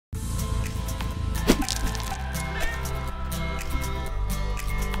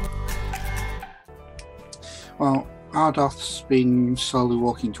Well, Ardoth's been slowly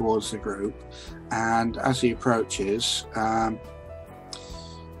walking towards the group, and as he approaches,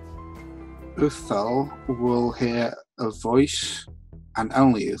 Uthal will hear a voice, and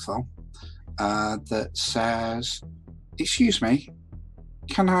only Uthal, that says, "Excuse me,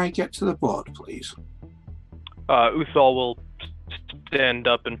 can I get to the board, please?" Uthal will stand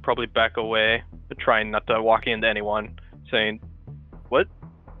up and probably back away, trying not to walk into anyone, saying, "What?"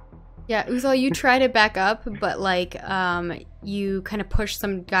 Yeah, Uthal, you try to back up, but like you kind of push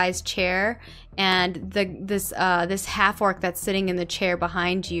some guy's chair, and this half orc that's sitting in the chair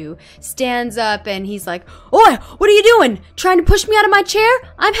behind you stands up, and he's like, "Oi, what are you doing? Trying to push me out of my chair?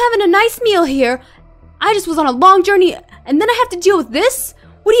 I'm having a nice meal here. I just was on a long journey, and then I have to deal with this?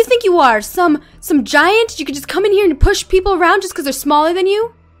 What do you think you are? Some giant? You could just come in here and push people around just because they're smaller than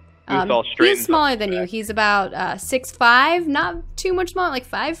you?" He's smaller than you. He's about 6'5", not too much smaller, like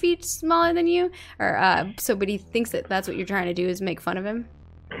 5 feet smaller than you. But he thinks that that's what you're trying to do is make fun of him.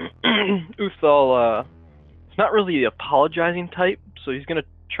 Uthal, is not really the apologizing type, so he's gonna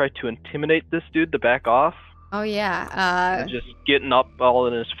try to intimidate this dude to back off. Oh yeah. Just getting up all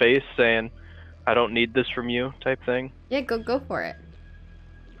in his face, saying, "I don't need this from you," type thing. Yeah, go for it.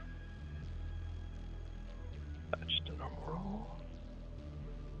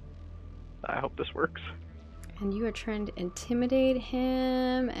 I hope this works. And you are trying to intimidate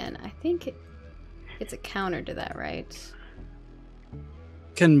him, and I think it's a counter to that, right?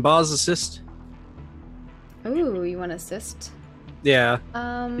 Can Boz assist? Ooh, you want to assist? Yeah.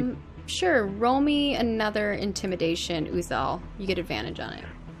 Sure. Roll me another intimidation, Uthal. You get advantage on it.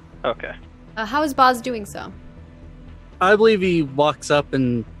 Okay. How is Boz doing so? I believe he walks up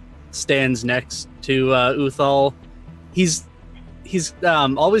and stands next to Uthal. He's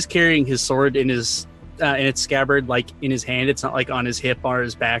always carrying his sword in his in its scabbard, like in his hand. It's not like on his hip or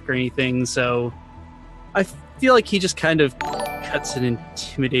his back or anything. So I feel like he just kind of cuts an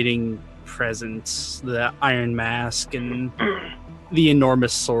intimidating presence. The iron mask and the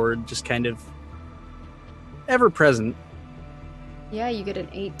enormous sword, just kind of ever present. Yeah, you get an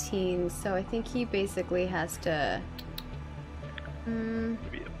 18. So I think he basically has to.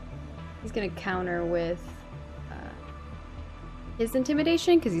 He's gonna counter with. His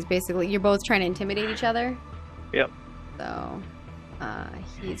intimidation, because you're both trying to intimidate each other. Yep. So,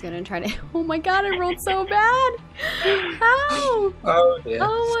 he's gonna try to. Oh my god, I rolled so bad. How? Oh dear.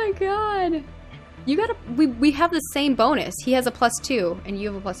 Oh my god. You gotta. We have the same bonus. He has a +2, and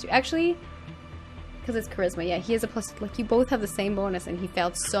you have a +2. Actually, because it's charisma. Yeah, he has a plus. Like you both have the same bonus, and he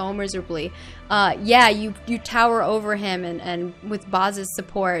failed so miserably. Yeah, you tower over him, and with Boz's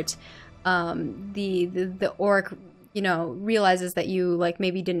support, the orc, realizes that you like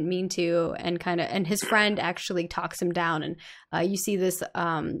maybe didn't mean to, and his friend actually talks him down, and you see this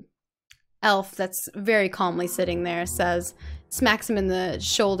elf that's very calmly sitting there smacks him in the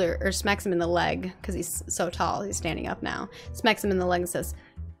shoulder, or smacks him in the leg, because he's so tall, he's standing up now, smacks him in the leg and says,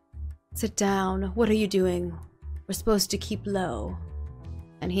 "Sit down, what are you doing? We're supposed to keep low."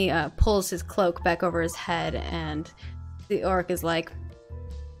 And he pulls his cloak back over his head, and the orc is like,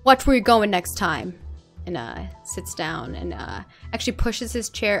 "Watch where you're going next time." And sits down and actually pushes his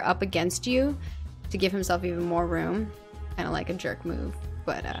chair up against you to give himself even more room, kind of like a jerk move.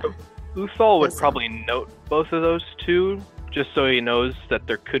 But Uthal would probably note both of those two, just so he knows that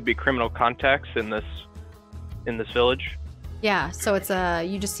there could be criminal contacts in this village. Yeah, so it's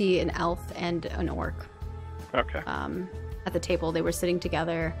you just see an elf and an orc. Okay. At the table, they were sitting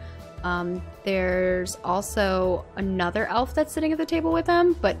together. There's also another elf that's sitting at the table with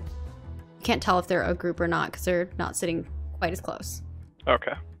them, but you can't tell if they're a group or not because they're not sitting quite as close.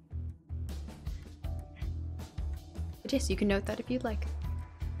 Okay. But yes, you can note that if you'd like.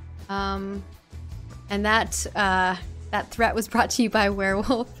 And that threat was brought to you by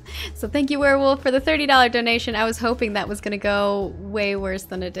Werewolf. So thank you, Werewolf, for the $30 donation. I was hoping that was going to go way worse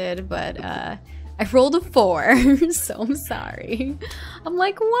than it did, but I rolled a 4, so I'm sorry. I'm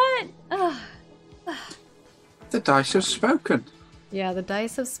like, what? The dice have spoken. Yeah, the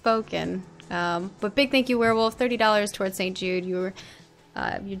dice have spoken. But big thank you, Werewolf. $30 towards St Jude. You're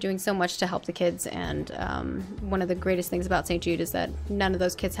doing so much to help the kids, and one of the greatest things about St Jude is that none of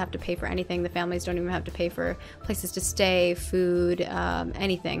those kids have to pay for anything. The families don't even have to pay for places to stay, food,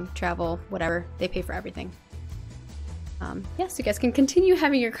 anything, travel, whatever. They pay for everything. Yes, you guys can continue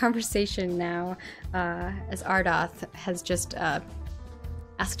having your conversation now, as Ardoth has just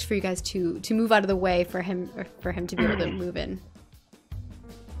asked for you guys to move out of the way for him to be able to move in.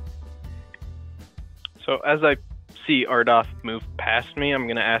 So as I see Ardoth move past me, I'm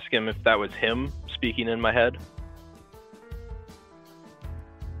going to ask him if that was him speaking in my head.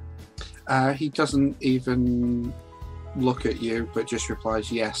 He doesn't even look at you, but just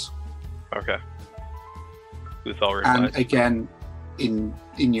replies yes. Okay. Uthal replies. And again, in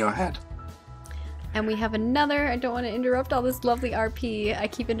your head. And we have another, I don't want to interrupt all this lovely RP. I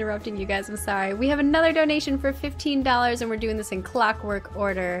keep interrupting you guys, I'm sorry. We have another donation for $15, and we're doing this in clockwork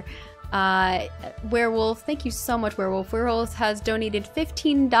order. Werewolf, thank you so much, Werewolf. Werewolf has donated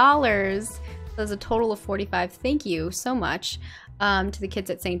 $15. That's a total of $45. Thank you so much to the kids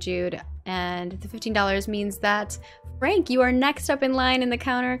at St Jude. And the $15 means that, Frank, you are next up in line in the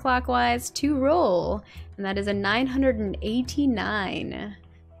counterclockwise to roll. And that is a 989.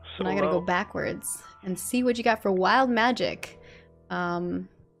 So now I gotta go backwards and see what you got for wild magic.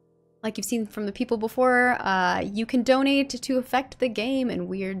 Like you've seen from the people before, you can donate to affect the game and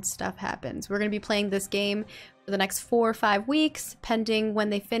weird stuff happens. We're gonna be playing this game for the next 4 or 5 weeks, pending when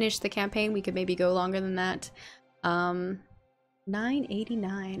they finish the campaign. We could maybe go longer than that.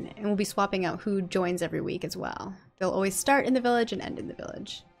 989, and we'll be swapping out who joins every week as well. They'll always start in the village and end in the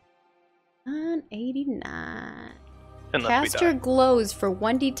village. 989. Caster glows for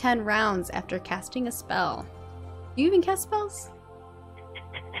 1d10 rounds after casting a spell. Do you even cast spells?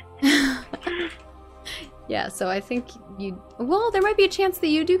 Yeah, so I think you... Well, there might be a chance that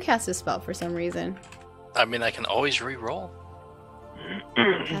you do cast a spell for some reason. I mean, I can always re-roll.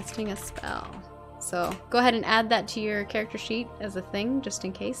 Casting a spell. So go ahead and add that to your character sheet as a thing, just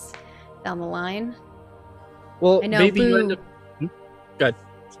in case, down the line. Well, I know, maybe Boo. you end up... Good.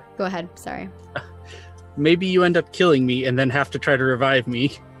 Go ahead, sorry. Maybe you end up killing me and then have to try to revive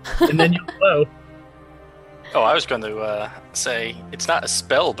me, and then you'll glow. Oh, I was going to say it's not a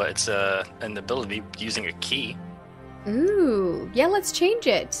spell, but it's an ability using a key. Ooh, yeah, let's change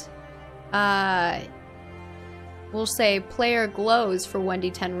it. We'll say player glows for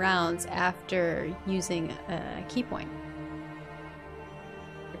 1d10 rounds after using a key point.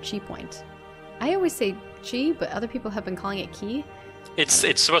 Or chi point. I always say chi, but other people have been calling it key. It's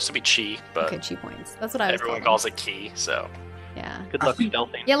supposed to be chi, but okay, chi points. That's what I was everyone calls it key, so. Yeah. Good luck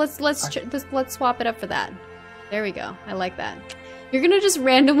stealthing. Yeah, let's swap it up for that. There we go. I like that. You're gonna just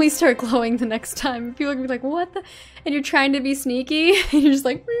randomly start glowing the next time. People are gonna be like, what the? And you're trying to be sneaky, and you're just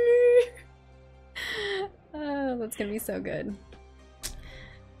like, oh, that's gonna be so good.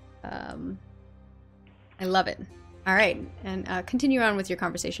 I love it. All right, and continue on with your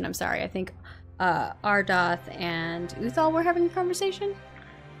conversation. I'm sorry. I think Ardoth and Uthal were having a conversation?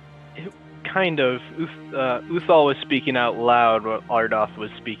 Kind of. Uthal was speaking out loud while Ardoth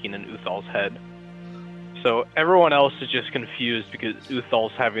was speaking in Uthal's head. So everyone else is just confused because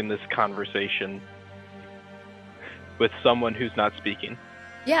Uthal's having this conversation with someone who's not speaking.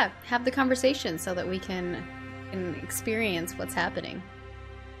 Yeah, have the conversation so that we can experience what's happening.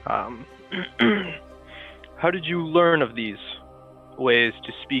 How did you learn of these ways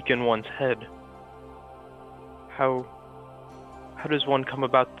to speak in one's head? How does one come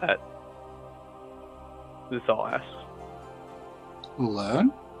about that? Uthal asks.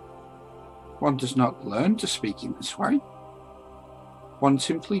 Learn? One does not learn to speak in this way. One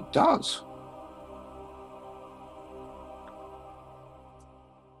simply does.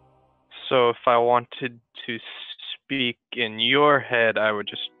 So if I wanted to speak in your head, I would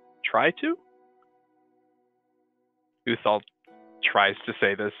just try to? Uthal tries to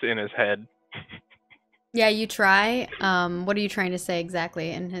say this in his head. Yeah, you try. What are you trying to say exactly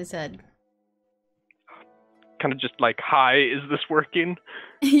in his head? Kind of just like, hi, is this working?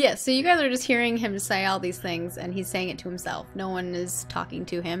 Yeah, so you guys are just hearing him say all these things, and he's saying it to himself. No one is talking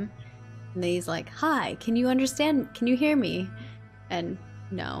to him. And he's like, hi, can you understand? Can you hear me? And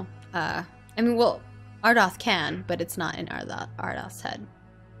no. I mean, well, Ardoth can, but it's not in Ardoth's head.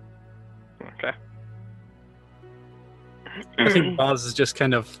 Okay. I think Boz is just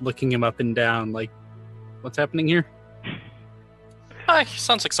kind of looking him up and down, like, what's happening here? Hi,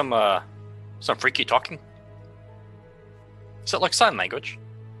 sounds like some freaky talking. Is it like sign language?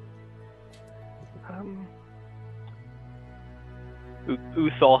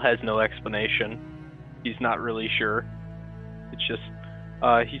 Uthal has no explanation. He's not really sure. It's just,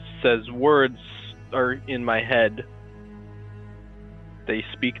 he says, words are in my head. They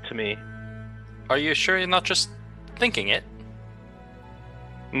speak to me. Are you sure you're not just thinking it?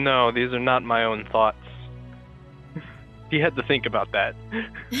 No, these are not my own thoughts. He had to think about that.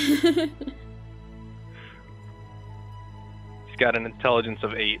 He's got an intelligence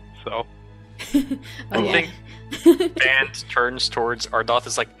of 8, so... Oh, yeah. Band turns towards Ardoth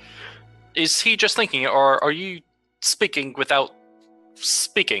is like, is he just thinking, or are you speaking without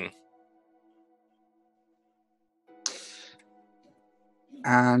speaking?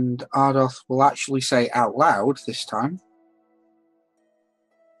 And Ardoth will actually say out loud this time,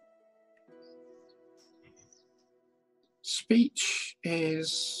 speech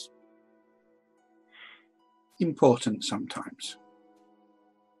is important sometimes.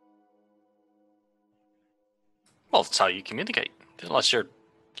 Well, it's how you communicate. Unless you're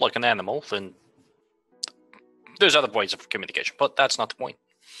like an animal, then there's other ways of communication, but that's not the point.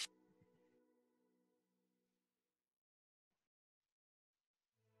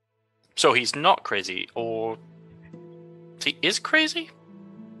 So he's not crazy, or he is crazy?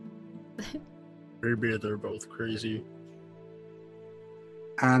 Maybe they're both crazy.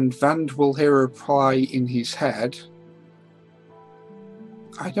 And Vand will hear a reply in his head.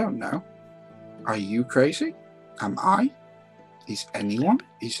 I don't know. Are you crazy? Am I? Is anyone?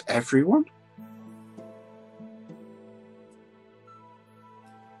 Is everyone?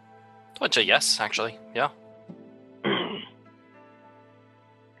 I'd say yes, actually. Yeah.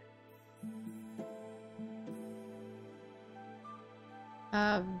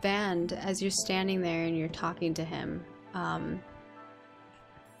 Vand, as you're standing there and you're talking to him,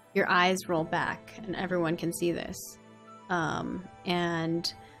 your eyes roll back, and everyone can see this.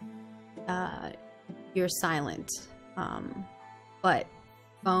 And you're silent. But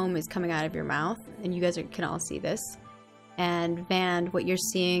foam is coming out of your mouth, and you guys can all see this. And Vand, what you're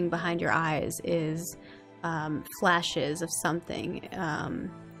seeing behind your eyes is flashes of something.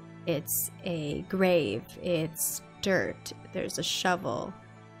 It's a grave. It's dirt. There's a shovel.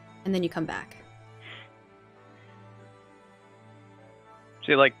 And then you come back.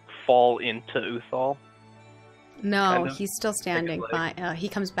 So you like fall into Uthal? No, Kind of. he's still standing. He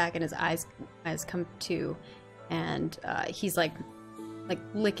comes back and his eyes come to, and he's like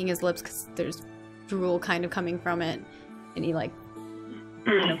licking his lips because there's drool kind of coming from it, and he like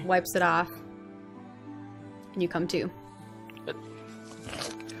kind of wipes it off, and you come to.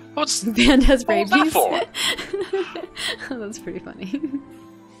 What's Vand has what was rabies. that Oh, that's pretty funny.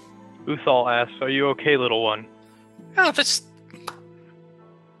 Uthal asks, "Are you okay, little one?" Yeah, this.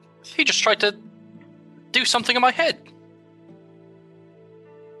 He just tried to do something in my head.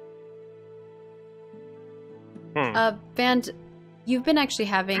 Vand, you've been actually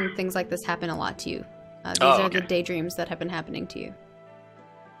having things like this happen a lot to you. These are the daydreams that have been happening to you.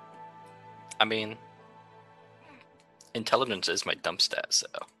 I mean, intelligence is my dump stat, so.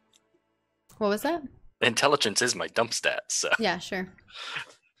 What was that? Intelligence is my dump stat, so. Yeah, sure.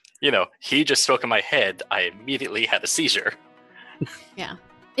 You know, he just spoke in my head. I immediately had a seizure. Yeah.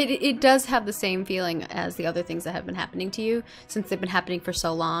 It does have the same feeling as the other things that have been happening to you, since they've been happening for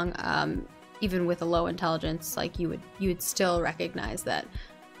so long. Even with a low intelligence, like you would still recognize that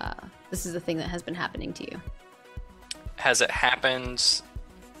this is a thing that has been happening to you. Has it happened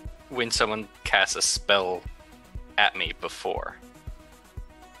when someone casts a spell at me before?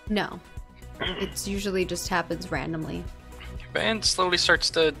 No. It's usually just happens randomly. And slowly starts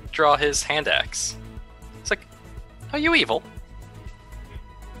to draw his hand axe. It's like, are you evil?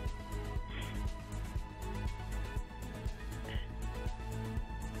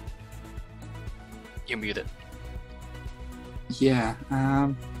 You're muted. Yeah,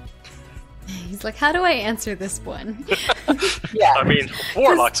 He's like, how do I answer this one? Yeah. I mean,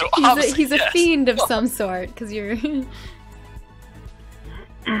 warlock, so obviously he's a yes. fiend of some sort, because you're...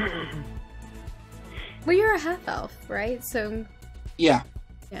 Well, you're a half-elf, right? So, yeah.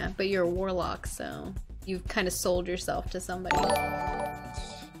 yeah, but you're a warlock, so you've kind of sold yourself to somebody.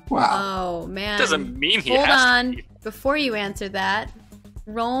 Wow. Oh, man. Doesn't mean he Hold has on. to be. Before you answer that,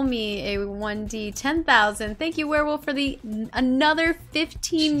 roll me a 1d 10,000. Thank you, Werewolf, for another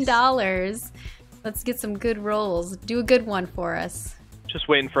 $15. Let's get some good rolls. Do a good one for us. Just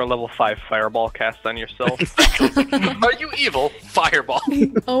waiting for a level 5 fireball cast on yourself. Are you evil? Fireball.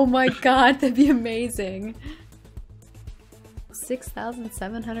 Oh my god, that'd be amazing.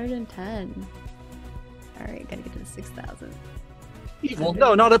 6,710. Alright, gotta get to the 6,000. Evil?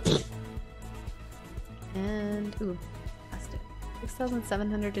 No, not a. And, ooh, lost it.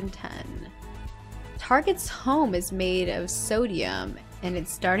 6,710. Target's home is made of sodium, and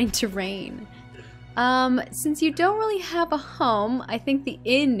it's starting to rain. Since you don't really have a home, I think the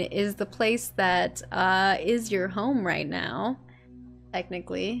inn is the place that, is your home right now.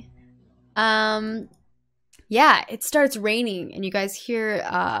 Technically. Yeah, it starts raining, and you guys hear,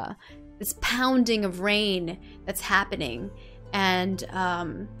 this pounding of rain that's happening. And,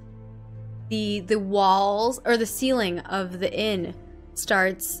 the walls, or the ceiling of the inn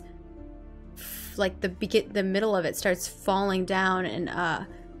starts, like, the middle of it starts falling down, and,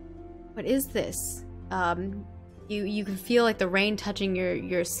 what is this? You can feel like the rain touching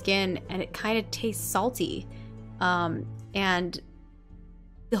your skin, and it kind of tastes salty. And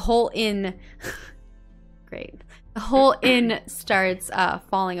the whole inn, great. The whole inn starts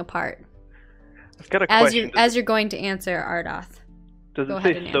falling apart. I've got a As question. you're going to answer, Ardoth. Does go it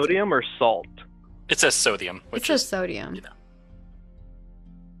ahead say and answer. sodium or salt? It says sodium, It which says is sodium. you know.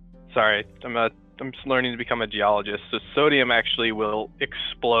 Sorry, I'm just learning to become a geologist. So sodium actually will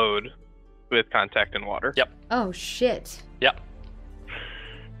explode with contact in water. Yep. Oh shit. Yep.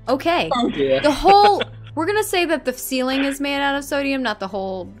 Okay. Oh dear. The whole. We're gonna say that the ceiling is made out of sodium, not the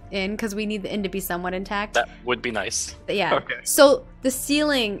whole inn, because we need the inn to be somewhat intact. That would be nice. But yeah. Okay. So the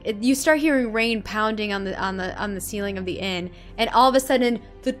ceiling, you start hearing rain pounding on the ceiling of the inn, and all of a sudden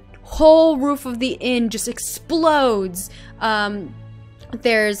the whole roof of the inn just explodes.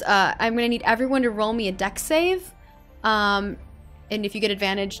 There's I'm gonna need everyone to roll me a dex save, and if you get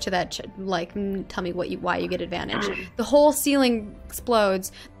advantage to that, tell me why you get advantage. The whole ceiling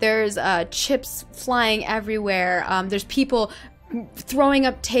explodes. There's chips flying everywhere. There's people throwing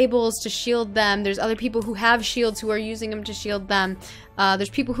up tables to shield them. There's other people who have shields who are using them to shield them. There's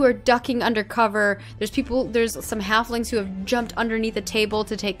people who are ducking under cover. There's some halflings who have jumped underneath a table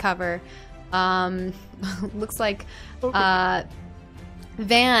to take cover. Looks like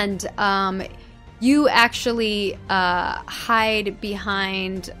Vand, you actually hide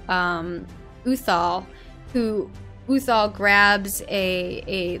behind Uthal, who Uthal grabs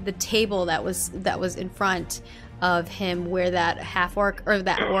the table that was in front of him, where that half orc or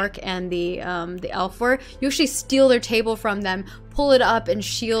that orc and the elf were. You actually steal their table from them, pull it up, and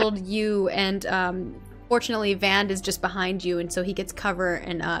shield you. And fortunately, Vand is just behind you, and so he gets cover,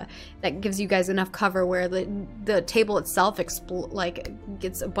 and that gives you guys enough cover where the table itself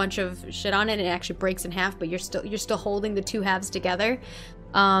gets a bunch of shit on it, and it actually breaks in half. But you're still holding the two halves together.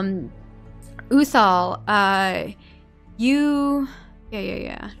 Uthal, you,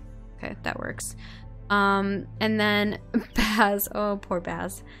 yeah. Okay, that works. And then Baz. Oh, poor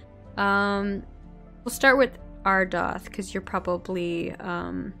Baz. We'll start with Ardoth, because you're probably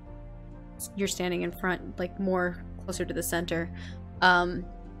you're standing in front, like more closer to the center. A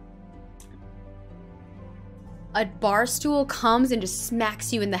bar stool comes and just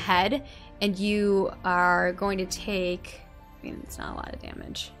smacks you in the head, and you are going to take, I mean, it's not a lot of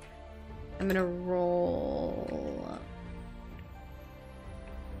damage. I'm gonna roll.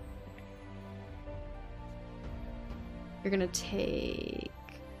 You're gonna take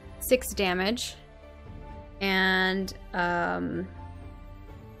 6 damage, and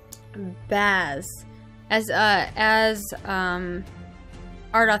Baz, as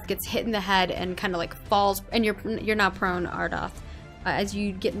Ardoth gets hit in the head and kind of like falls, and you're not prone, Ardoth. As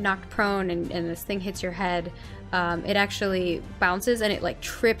you get knocked prone and this thing hits your head, it actually bounces and it like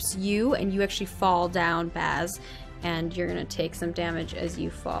trips you, and you actually fall down, Baz, and you're gonna take some damage as you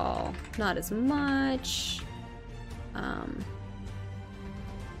fall. Not as much.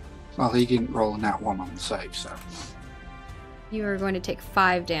 Well, he didn't roll a nat 1 on the save, so. You are going to take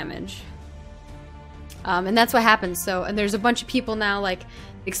 5 damage. And that's what happens. So, and there's a bunch of people now, like,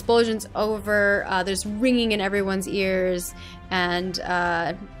 the explosion's over, there's ringing in everyone's ears, and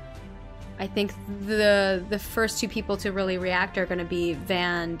I think the first 2 people to really react are going to be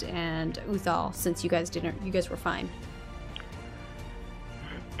Vand and Uthal, since you guys were fine.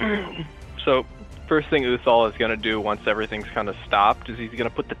 So, first thing Uthal is going to do once everything's kind of stopped is he's going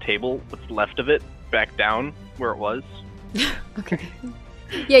to put the table, what's left of it, back down where it was. Okay.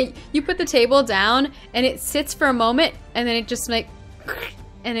 Yeah, you put the table down, and it sits for a moment, and then it just like,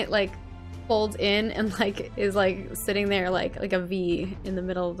 and it like folds in, and like is like sitting there like a V in the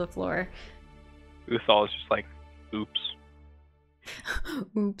middle of the floor. Uthal is just like, oops.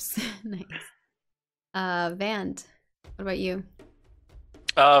 Oops. Nice. Vand, what about you?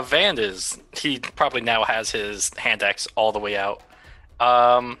 Vand he probably now has his hand axe all the way out.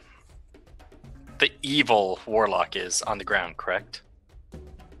 The evil warlock is on the ground, correct?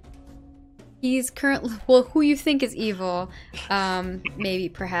 He's currently, well, who you think is evil, maybe,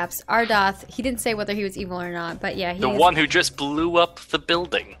 perhaps. Ardoth, he didn't say whether he was evil or not, but yeah, he's... The one who just blew up the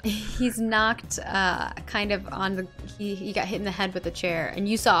building. He's knocked, kind of on the... He got hit in the head with a chair, and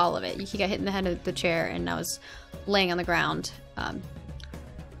you saw all of it. He got hit in the head with the chair, and now is laying on the ground.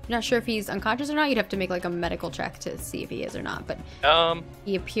 Not sure if he's unconscious or not. You'd have to make like a medical check to see if he is or not, but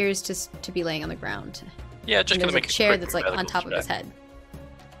he appears to be laying on the ground. Yeah, just gonna make a chair quick that's like on medical top of his check. head.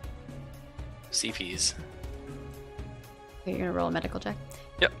 See if he's... Okay, you're gonna roll a medical check?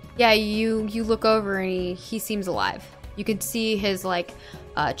 Yep. Yeah, you look over and he seems alive. You can see his like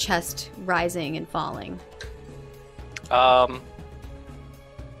chest rising and falling. So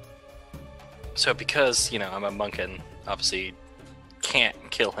because, I'm a monk and obviously can't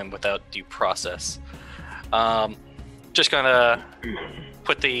kill him without due process, just gonna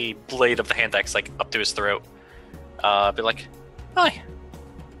put the blade of the hand axe like up to his throat. Be like, hi.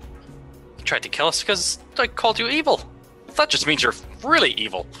 tried to kill us because I called you evil. That just means you're really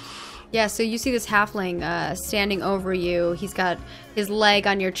evil. Yeah, so you see this halfling standing over you. He's got his leg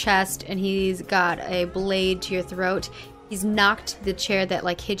on your chest, and he's got a blade to your throat. He's knocked the chair that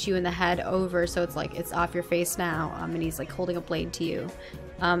like hit you in the head over, so it's like it's off your face now. And he's like holding a blade to you.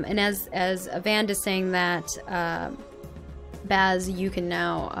 And as Avanda's saying that, Baz, you can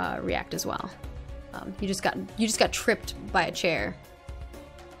now react as well. You just got tripped by a chair.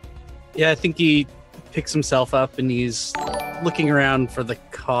 Yeah, I think he picks himself up and he's looking around for the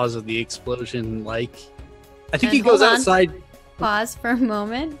cause of the explosion. Like, I think he goes outside. Pause for a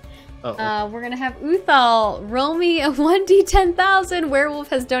moment. Uh-oh. We're gonna have Uthal roll me a 1d10,000. Werewolf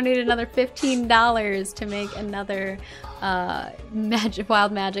has donated another $15 to make another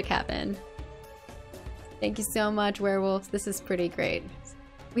wild magic happen. Thank you so much, Werewolf. This is pretty great.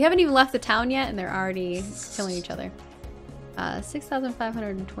 We haven't even left the town yet, and they're already killing each other.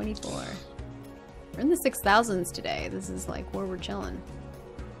 6,524. We're in the 6,000s today. This is like where we're chilling.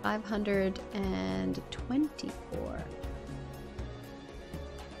 524.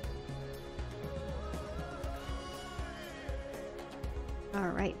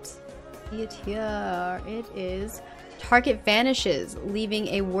 Alright. See it here. It is target vanishes, leaving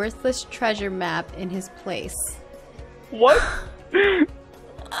a worthless treasure map in his place. What?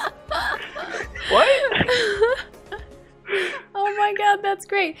 What? Oh my god, that's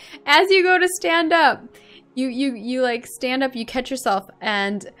great. As you go to stand up, you like stand up, you catch yourself,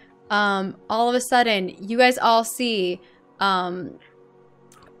 and all of a sudden, you guys all see Uthal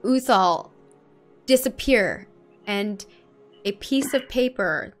disappear, and a piece of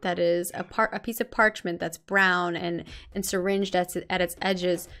paper that is a piece of parchment that's brown and syringed at its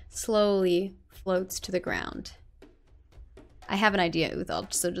edges slowly floats to the ground. I have an idea,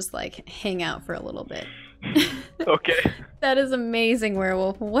 Uthal, so just like hang out for a little bit. Okay. That is amazing,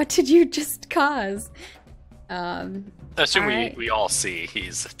 Werewolf. What did you just cause? Assume right. we all see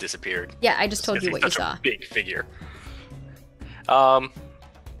he's disappeared. Yeah, I just told you what you saw. A big figure.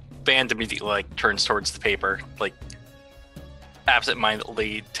 Band immediately like turns towards the paper, like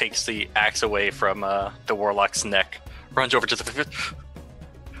absent-mindedly takes the axe away from the warlock's neck, runs over to the.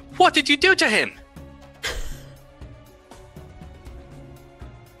 What did you do to him?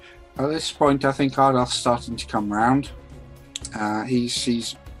 At this point, I think Ardoth's starting to come round.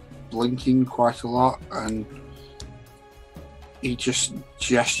 He's blinking quite a lot, and he just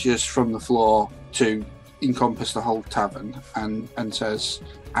gestures from the floor to encompass the whole tavern, and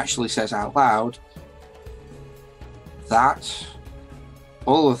actually says out loud that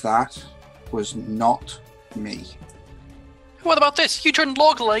all of that was not me. What about this? You turned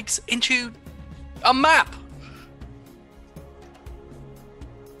log legs into a map.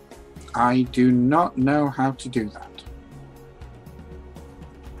 I do not know how to do that.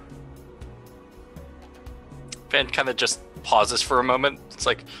 Van kind of just pauses for a moment. It's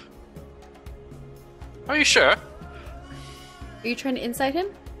like, are you sure? Are you trying to incite him?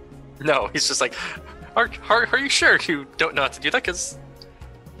 No, he's just like, are you sure you don't know how to do that? Because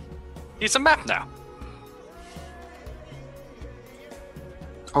he's a map now.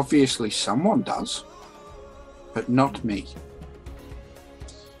 Obviously someone does, but not me.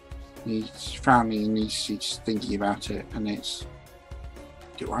 He's frowning and he's thinking about it, and it's,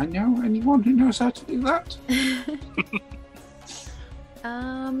 do I know anyone who knows how to do that?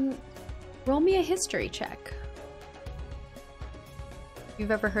 Roll me a history check. If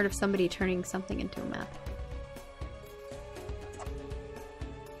you've ever heard of somebody turning something into a map.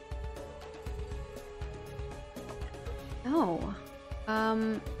 No.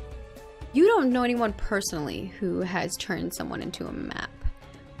 You don't know anyone personally who has turned someone into a map.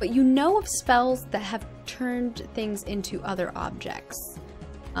 But you know of spells that have turned things into other objects.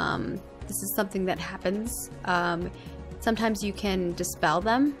 This is something that happens. Sometimes you can dispel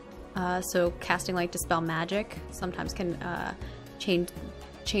them. So casting like Dispel Magic sometimes can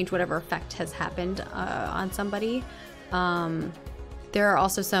change whatever effect has happened on somebody. There are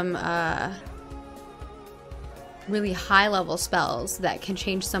also some really high level spells that can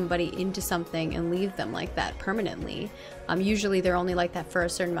change somebody into something and leave them like that permanently. Usually they're only like that for a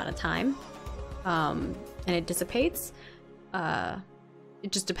certain amount of time, and it dissipates.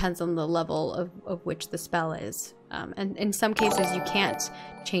 It just depends on the level of which the spell is. And in some cases you can't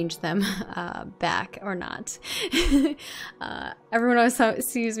change them back or not. Everyone always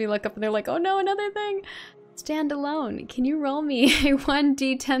sees me look up and they're like, oh no, another thing. Stand alone. Can you roll me a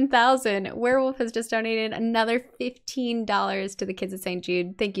 1d10,000? Werewolf has just donated another $15 to the kids at St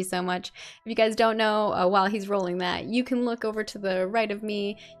Jude. Thank you so much. If you guys don't know, while he's rolling that, you can look over to the right of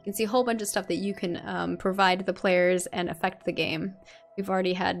me. You can see a whole bunch of stuff that you can provide the players and affect the game. We've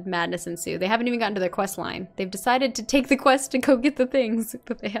already had madness ensue. They haven't even gotten to their quest line. They've decided to take the quest to go get the things,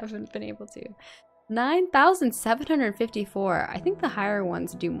 but they haven't been able to. 9,754. I think the higher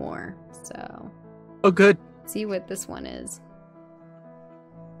ones do more, so... Oh, good. See what this one is.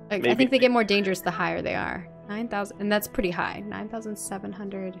 I think they get more dangerous the higher they are. 9,000, and that's pretty high.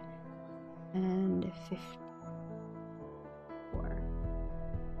 9,754.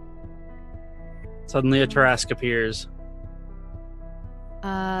 Suddenly a Tarrasque appears.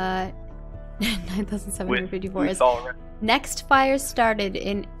 9,754 is next fire started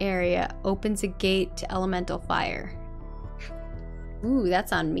in area opens a gate to elemental fire. Ooh,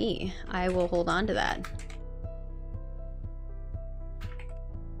 that's on me. I will hold on to that.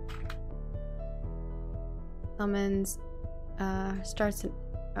 Summons starts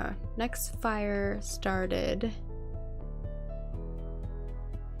next fire started.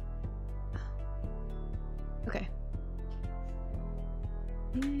 Okay.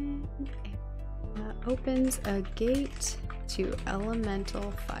 Opens a gate to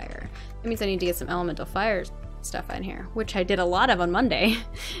elemental fire. That means I need to get some elemental fire stuff in here, which I did a lot of on Monday.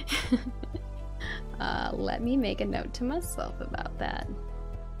 Let me make a note to myself about that.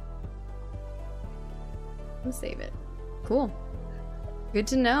 I'll save it. Cool. Good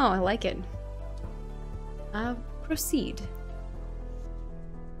to know. I like it. Proceed.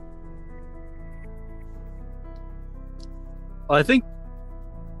 Well, I think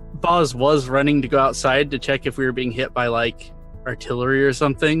Boz was running to go outside to check if we were being hit by, like, artillery or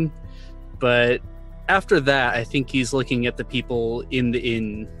something. But after that, I think he's looking at the people in the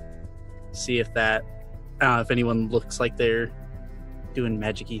inn. See if that... if anyone looks like they're doing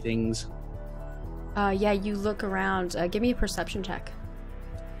magic-y things. Yeah, you look around. Give me a perception check.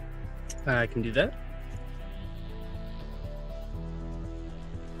 I can do that.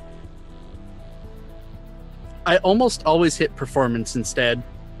 I almost always hit performance instead.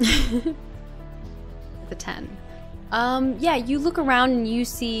 The 10. Yeah, you look around and you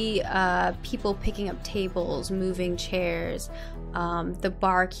see people picking up tables, moving chairs. The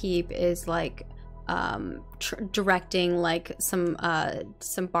barkeep is like directing like some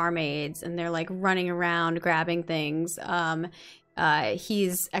barmaids, and they're like running around grabbing things.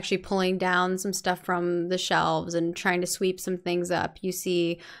 He's actually pulling down some stuff from the shelves and trying to sweep some things up. You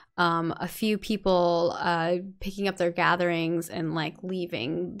see a few people picking up their gatherings and like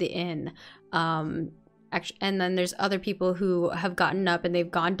leaving the inn. Actually, and then there's other people who have gotten up and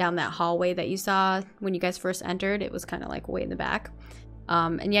they've gone down that hallway that you saw when you guys first entered. It was kind of like way in the back.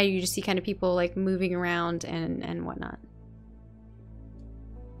 And yeah, you just see kind of people like moving around and whatnot.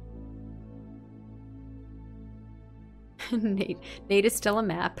 Nate is still a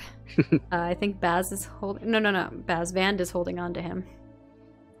map. I think Baz is holding... No. Baz Vand is holding on to him.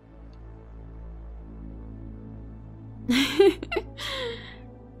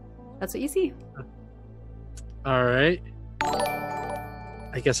 That's what you see. All right.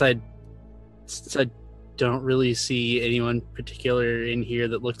 I guess I don't really see anyone particular in here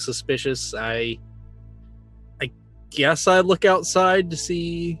that looks suspicious. I guess I'd look outside to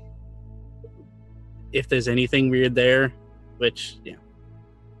see if there's anything weird there, which, yeah,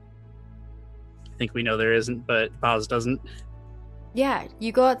 I think we know there isn't, but Boz doesn't. Yeah,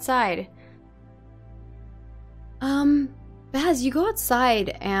 you go outside. Baz, you go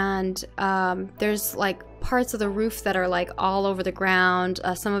outside and there's like parts of the roof that are like all over the ground.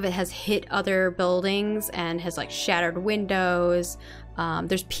 Some of it has hit other buildings and has like shattered windows.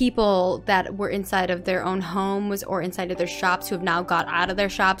 There's people that were inside of their own homes or inside of their shops who have now got out of their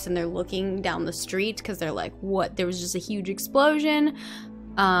shops and they're looking down the street because they're like, what? There was just a huge explosion.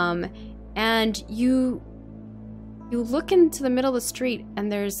 And you look into the middle of the street and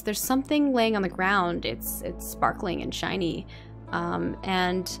there's something laying on the ground. It's sparkling and shiny.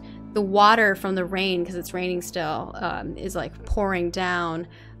 And the water from the rain, because it's raining still, is like pouring down.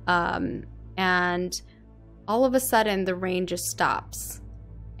 And all of a sudden the rain just stops.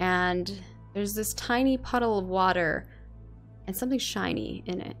 And there's this tiny puddle of water and something shiny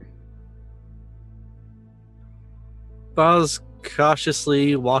in it. Boz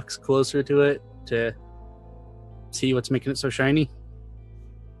cautiously walks closer to it to see what's making it so shiny.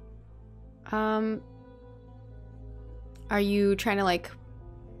 Are you trying to like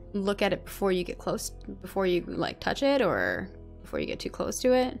look at it before you get close, before you like touch it, or before you get too close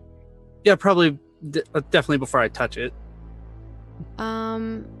to it? Yeah, probably definitely before I touch it.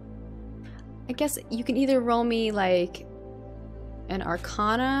 I guess you can either roll me like an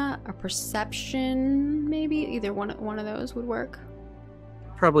Arcana, a Perception, maybe. Either one of those would work.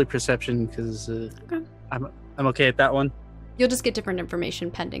 Probably Perception, because Okay. I'm okay at that one. You'll just get different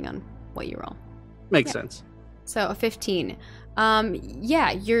information pending on what you roll. Makes sense. So a 15.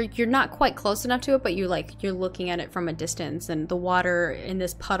 Yeah, you're not quite close enough to it, but you're looking at it from a distance, and the water in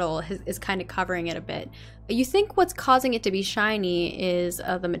this puddle is kind of covering it a bit. You think what's causing it to be shiny is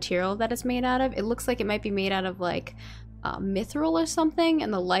the material that it's made out of. It looks like it might be made out of like mithril or something,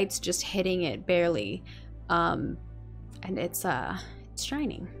 and the light's just hitting it barely, and it's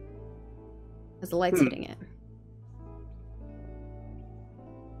shining as the light's hitting it.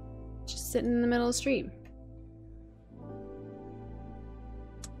 Just sitting in the middle of the street.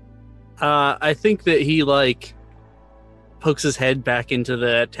 I think that he like pokes his head back into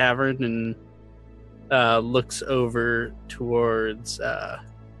the tavern and looks over towards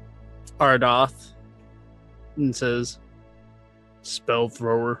Ardoth and says, "Spell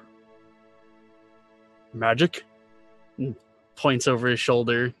thrower. Magic?" And points over his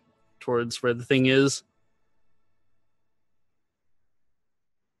shoulder towards where the thing is.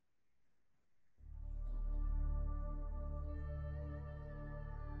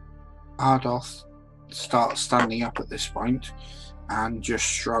 Ardoth starts standing up at this point and just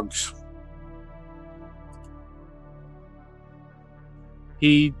shrugs.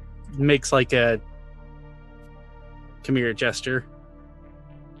 He makes like a come here gesture.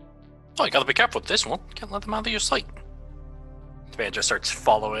 Oh, you gotta be careful with this one. Can't let them out of your sight. The man just starts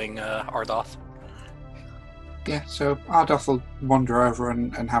following Ardoth. Yeah, so Ardoth will wander over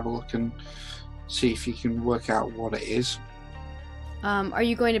and have a look and see if he can work out what it is. Are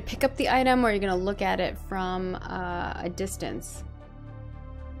you going to pick up the item, or are you going to look at it from a distance?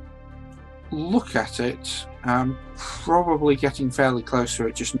 Look at it, probably getting fairly close to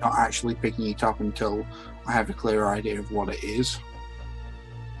it, just not actually picking it up until I have a clear idea of what it is.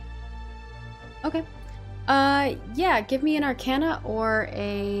 Okay. Yeah, give me an Arcana or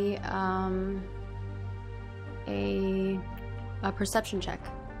a Perception check.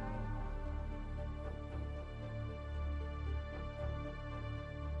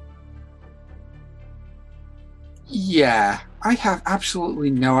 Yeah, I have absolutely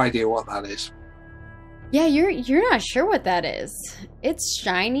no idea what that is. Yeah, you're not sure what that is. It's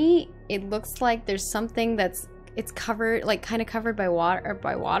shiny. It looks like there's something it's covered, like kind of covered by water.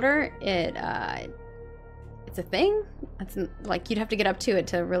 It's a thing. It's like you'd have to get up to it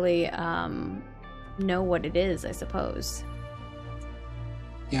to really know what it is, I suppose.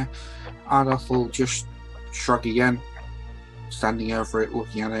 Yeah, Ardoth will just shrug again, standing over it,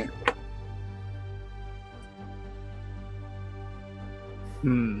 looking at it.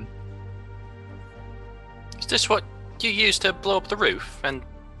 Is this what you use to blow up the roof and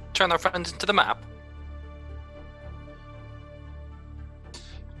turn our friends into the map?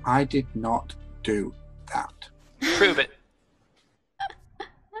 I did not do that. Prove it.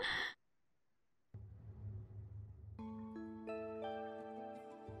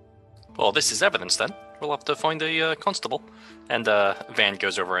 Well, this is evidence then. We'll have to find a constable. And Van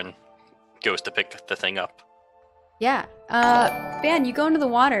goes over and goes to pick the thing up. Yeah. Van, you go into the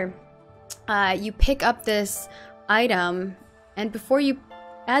water. You pick up this item, and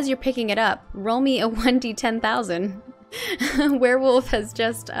as you're picking it up, roll me a 1d10,000. Werewolf has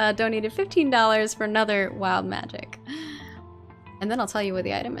just donated $15 for another wild magic. And then I'll tell you what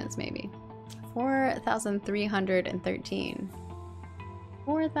the item is, maybe. 4,313.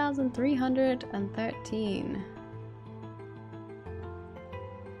 4,313.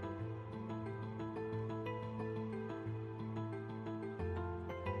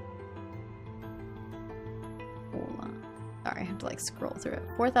 Hold on. Sorry, I have to like scroll through it.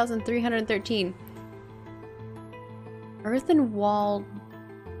 4,313. Earthen wall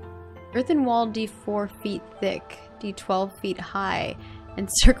D4 feet thick, D12 feet high, and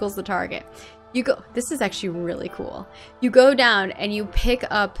circles the target. This is actually really cool. You go down and you pick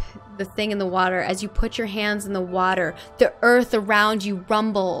up the thing in the water. As you put your hands in the water, the earth around you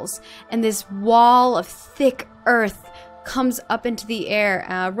rumbles, and this wall of thick earth comes up into the air.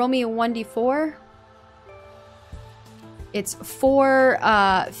 Roll me a 1d4. It's 4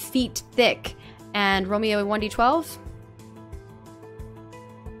 feet thick, and roll me a 1d12.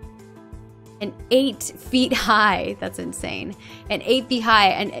 And 8 feet high. That's insane. And 8 feet high,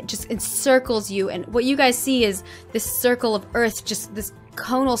 and it just encircles you. And what you guys see is this circle of earth, just this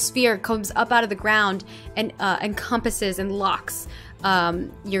conal sphere comes up out of the ground and encompasses and locks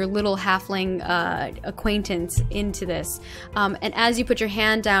your little halfling acquaintance into this. And as you put your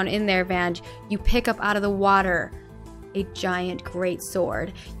hand down in there, Vange, you pick up out of the water a giant great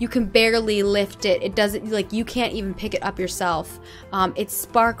sword. You can barely lift it. It doesn't, like, you can't even pick it up yourself. It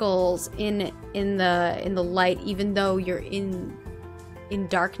sparkles in the light, even though you're in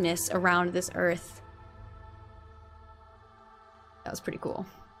darkness around this earth. That was pretty cool.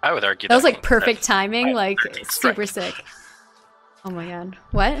 I would argue that was like perfect timing, like super strength. sick. Oh my god.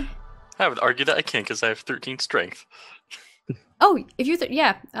 What? I would argue that I can because I have 13 strength. Oh, if you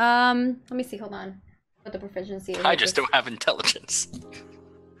yeah. Let me see. Hold on. What the proficiency is. I just don't have intelligence.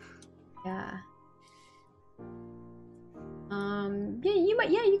 Yeah. Yeah, you might.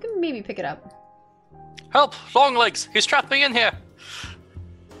 Yeah, you can maybe pick it up. Help! Longlegs! He's trapped me in here!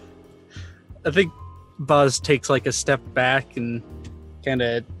 I think Buzz takes like a step back and kind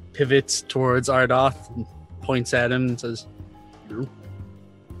of pivots towards Ardoth and points at him and says, "No,"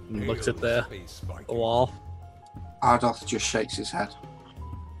 and looks at the wall. Ardoth just shakes his head.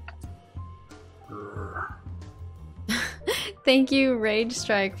 Thank you, Rage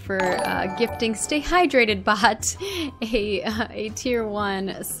Strike, for gifting Stay Hydrated Bot a tier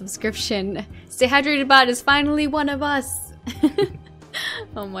 1 subscription. Stay Hydrated Bot is finally one of us.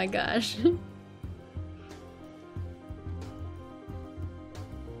 Oh my gosh.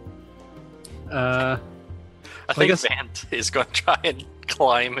 I think Vant is going to try and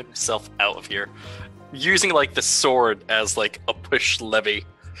climb himself out of here, using like the sword as like a push levy.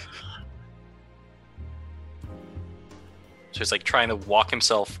 So he's like trying to walk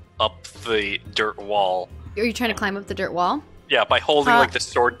himself up the dirt wall. Are you trying to climb up the dirt wall? Yeah, by holding like the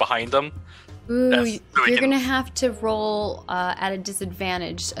sword behind him. Ooh, you're gonna have to roll at a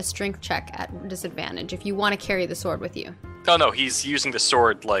disadvantage, a strength check at disadvantage if you want to carry the sword with you. Oh no, he's using the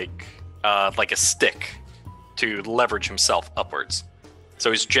sword like a stick to leverage himself upwards.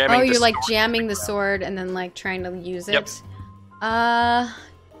 So he's jamming. Oh, you're like jamming the sword and then like trying to use it. Yep.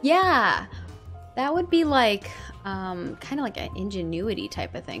 Yeah, that would be like kind of like an ingenuity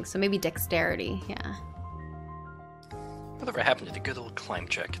type of thing. So maybe dexterity. Yeah. Whatever happened to the good old climb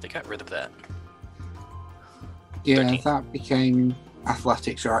check? They got rid of that. Yeah, 13. that became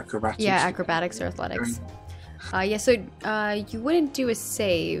athletics or acrobatics. Yeah, acrobatics or athletics. Yeah, so you wouldn't do a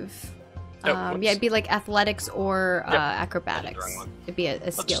save. Yeah, it'd be like athletics or acrobatics. It'd be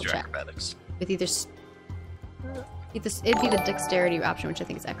a skill check. Acrobatics. With either it'd be the dexterity option, which I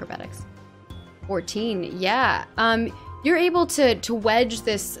think is acrobatics. 14. Yeah. You're able to wedge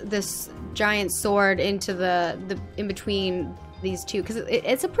this giant sword into the in between these two, because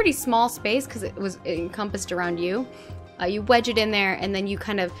it's a pretty small space because it was encompassed around you. You wedge it in there, and then you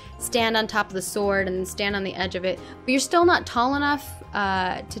kind of stand on top of the sword and stand on the edge of it. But you're still not tall enough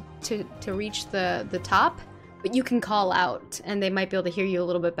to reach the top. But you can call out, and they might be able to hear you a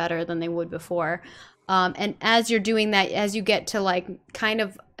little bit better than they would before. And as you're doing that, as you get to like kind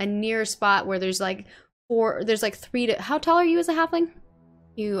of a near spot where there's like three to. How tall are you as a halfling?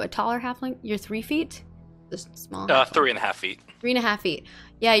 You a taller halfling? You're 3 feet. Just small. 3.5 feet. 3.5 feet.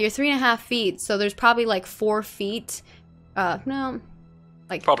 Yeah, you're 3.5 feet. So there's probably like 4 feet. No,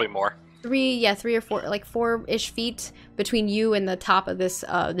 like probably more. 3 or 4, like 4-ish feet between you and the top of this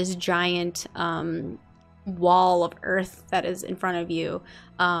this giant wall of earth that is in front of you.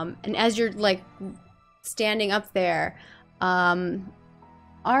 And as you're like standing up there, Ardoth,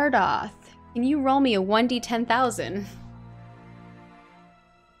 can you roll me a 1d10,000?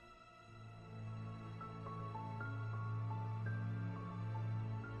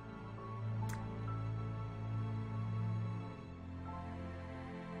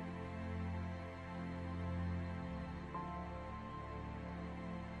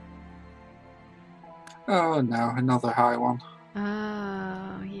 Oh no, another high one.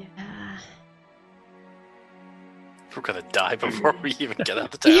 Oh, yeah. We're gonna die before we even get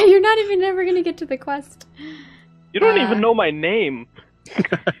out of town. Yeah, you're not even ever gonna get to the quest. You don't even know my name. You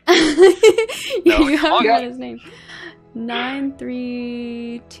haven't got his name.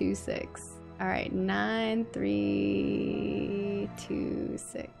 9326. Alright,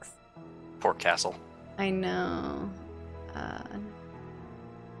 9326. Poor castle. I know.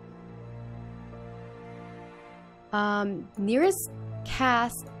 Nearest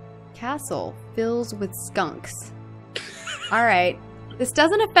castle fills with skunks. Alright. This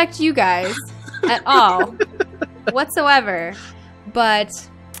doesn't affect you guys at all whatsoever. But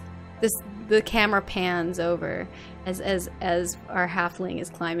the camera pans over as our halfling is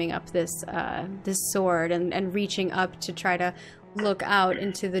climbing up this sword and reaching up to try to look out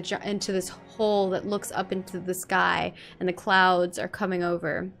into this hole that looks up into the sky, and the clouds are coming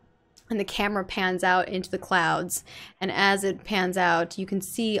over. And the camera pans out into the clouds, and as it pans out, you can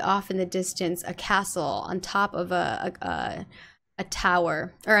see off in the distance a castle on top of a a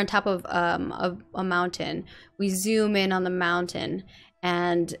tower, or on top of a mountain. We zoom in on the mountain,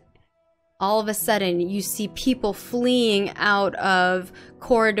 and all of a sudden you see people fleeing out of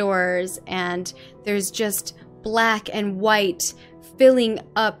corridors, and there's just black and white filling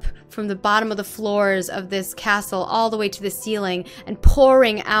up from the bottom of the floors of this castle all the way to the ceiling and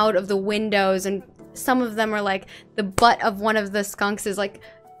pouring out of the windows, and some of them are like the butt of one of the skunks is like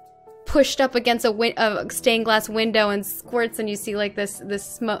pushed up against a stained glass window and squirts, and you see like this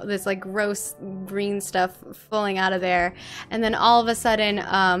smoke, this like gross green stuff falling out of there. And then all of a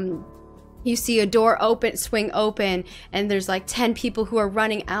sudden you see a door swing open, and there's like 10 people who are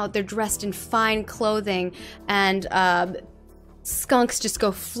running out. They're dressed in fine clothing, and skunks just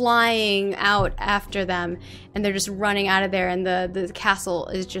go flying out after them, and they're just running out of there, and the castle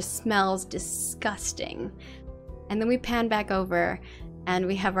just smells disgusting. And then we pan back over, and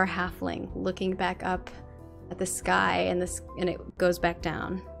we have our halfling looking back up at the sky, and it goes back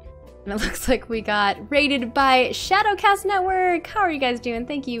down. And it looks like we got raided by Shadowcast Network. How are you guys doing?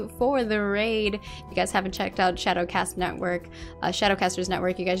 Thank you for the raid. If you guys haven't checked out Shadowcast Network, Shadowcasters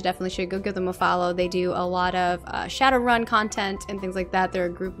Network, you guys definitely should go give them a follow. They do a lot of Shadowrun content and things like that. They're a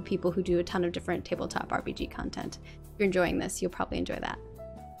group of people who do a ton of different tabletop RPG content. If you're enjoying this, you'll probably enjoy that.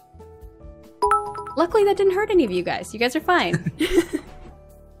 Luckily, that didn't hurt any of you guys. You guys are fine.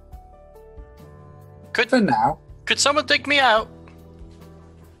 For now. Could someone dig me out?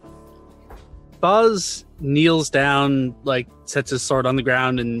 Buzz kneels down, like sets his sword on the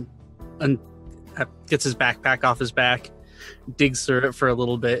ground, and gets his backpack off his back, digs through it for a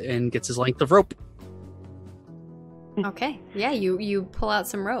little bit, and gets his length of rope. Okay, yeah, you pull out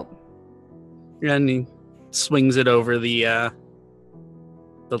some rope. And he swings it over the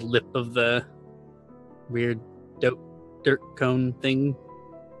lip of the weird dirt cone thing.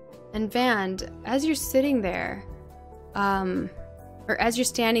 And Vand, as you're sitting there, or as you're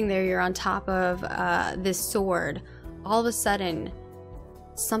standing there, you're on top of this sword. All of a sudden,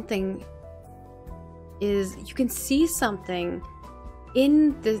 you can see something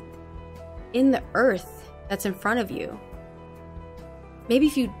in the earth that's in front of you. Maybe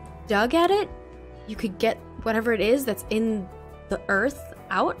if you dug at it, you could get whatever it is that's in the earth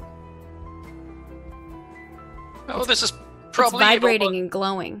out. Oh, this is probably it's vibrating and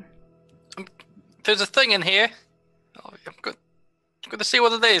glowing. There's a thing in here. Oh, I'm going to see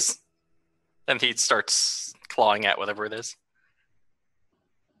what it is. Then he starts clawing at whatever it is.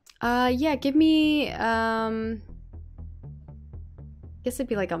 Yeah, give me, I guess it'd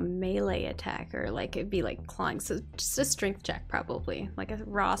be like a melee attack, or like it'd be like clawing, so just a strength check probably, like a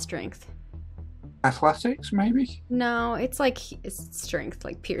raw strength. Athletics, maybe? No, it's strength,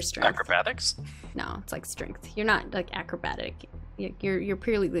 like pure strength. Acrobatics? No, it's like strength. You're not like acrobatic. You're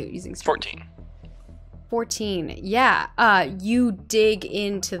purely using strength. 14. Yeah. You dig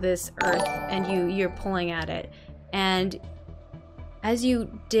into this earth, and you're pulling at it, and as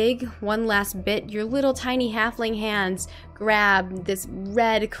you dig one last bit, your little tiny halfling hands grab this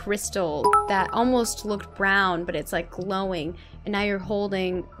red crystal that almost looked brown, but it's like glowing, and now you're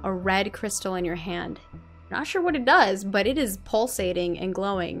holding a red crystal in your hand. Not sure what it does, but it is pulsating and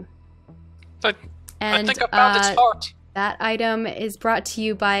glowing. I think I found its heart. That item is brought to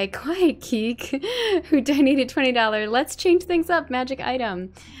you by Quiet Geek, who donated $20. Let's change things up, magic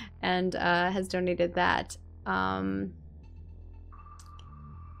item, and has donated that.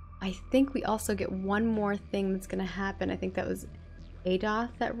 I think we also get one more thing that's going to happen. I think that was Adoth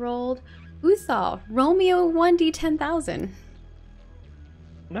that rolled. Uthal, roll me a 1d10,000.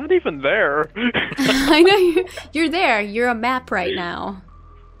 Not even there. I know you're there. You're a map right now.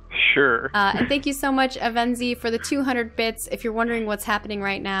 Sure. And thank you so much, Avenzi, for the 200 bits. If you're wondering what's happening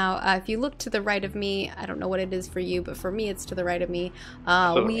right now, if you look to the right of me, I don't know what it is for you, but for me, it's to the right of me.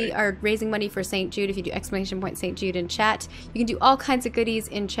 We are raising money for St Jude. If you do ! St Jude in chat, you can do all kinds of goodies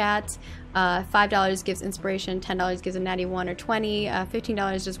in chat. $5 gives inspiration, $10 gives a natty 1 or 20,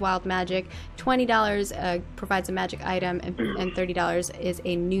 $15 does wild magic, $20 provides a magic item, and $30 is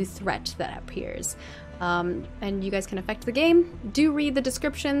a new threat that appears. And you guys can affect the game. Do read the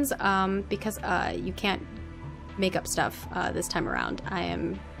descriptions because you can't make up stuff this time around. I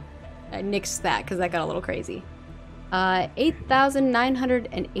nixed that because that got a little crazy.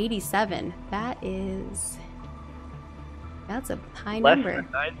 8,987. That's a high number. Less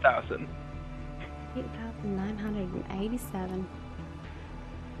than 9,000. 8,987.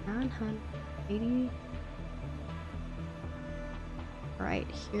 980. All right,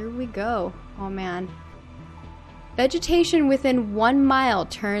 here we go. Oh man. Vegetation within 1 mile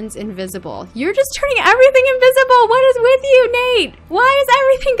turns invisible. You're just turning everything invisible. What is with you, Nate? Why is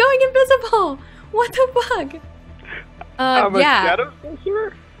everything going invisible? What the fuck? I'm a Yeah. shadow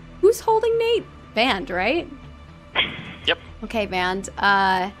sorcerer? Who's holding Nate? Vand, right? Yep. Okay, Vand.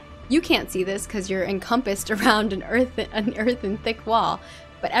 You can't see this because you're encompassed around an earthen thick wall.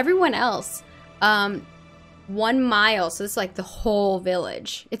 But everyone else, 1 mile, so it's like the whole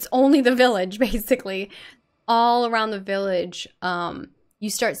village. It's only the village, basically. All around the village, you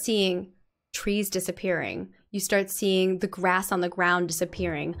start seeing trees disappearing. You start seeing the grass on the ground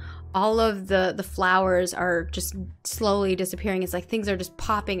disappearing. All of the flowers are just slowly disappearing. It's like things are just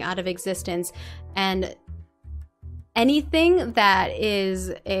popping out of existence. And anything that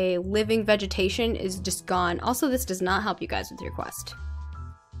is a living vegetation is just gone. Also, this does not help you guys with your quest.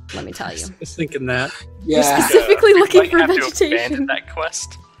 Let me tell you. I was thinking that. You're Yeah. specifically We looking might for have to vegetation. abandon that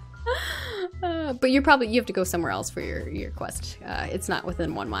quest. But you have to go somewhere else for your quest. It's not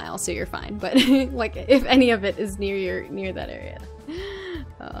within 1 mile, so you're fine. But like, if any of it is near that area,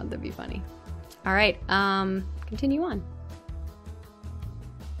 that'd be funny. All right, continue on.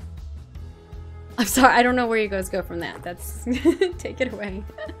 I'm sorry, I don't know where you guys go from that. That's take it away.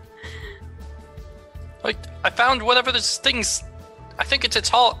 Like, I found whatever this thing's. I think it's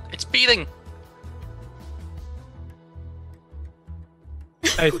heart. It's beating.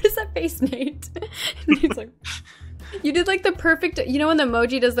 What is that face, Nate? Nate's like, you did like the perfect. You know when the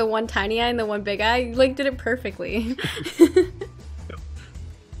emoji does the one tiny eye and the one big eye? You like did it perfectly.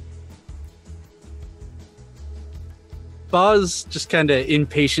 Boz just kind of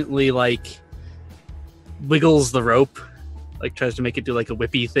impatiently like wiggles the rope, like tries to make it do like a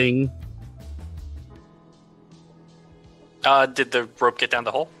whippy thing. Did the rope get down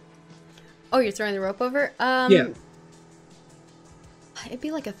the hole? Oh, you're throwing the rope over? Yeah. It'd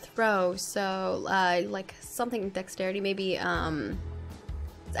be like a throw, so like something dexterity, maybe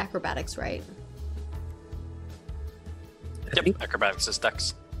it's acrobatics, right? Yep, acrobatics is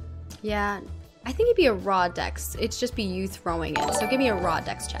dex. Yeah. I think it'd be a raw dex. It's just be you throwing it. So give me a raw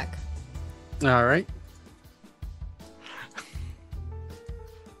dex check. All right.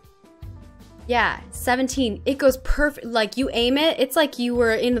 Yeah, 17. It goes perfect. Like you aim it, it's like you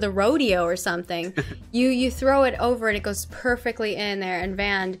were into the rodeo or something. you throw it over and it goes perfectly in there. And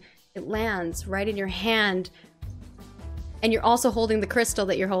Vand, it lands right in your hand. And you're also holding the crystal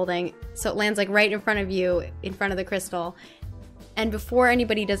that you're holding. So it lands like right in front of you, in front of the crystal. And before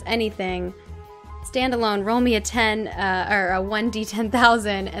anybody does anything, stand alone, roll me a 10 or a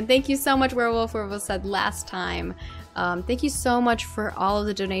 1d10,000. And thank you so much, Werewolf. Werewolf said last time. Thank you so much for all of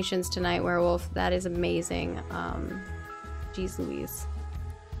the donations tonight, Werewolf. That is amazing. Jeez Louise.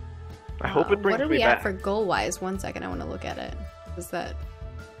 I hope it brings What are me we back. at for goal-wise? 1 second, I want to look at it. Is that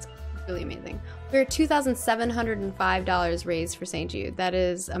it's really amazing. We're $2,705 raised for St Jude. That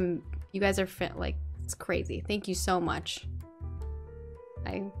is, you guys are like, it's crazy. Thank you so much.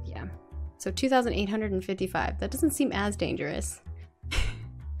 Yeah. So 2,855. That doesn't seem as dangerous.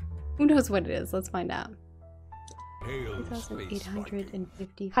 Who knows what it is? Let's find out.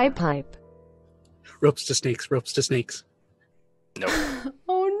 2,850. High pipe. Ropes to snakes. Ropes to snakes. Nope.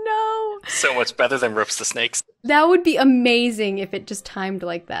 Oh no! So much better than ropes to snakes. That would be amazing if it just timed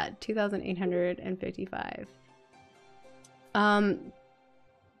like that. 2,855.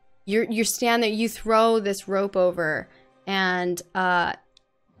 You're standing there, you throw this rope over, and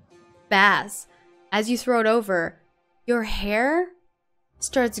Baz, as you throw it over, your hair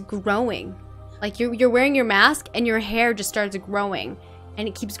starts growing. Like you're wearing your mask and your hair just starts growing, and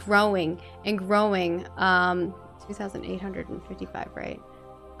it keeps growing and growing. 2,855, right?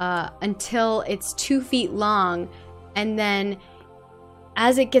 Until it's 2 feet long, and then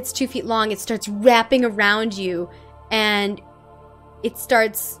as it gets 2 feet long, it starts wrapping around you, and it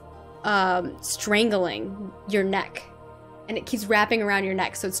starts strangling your neck, and it keeps wrapping around your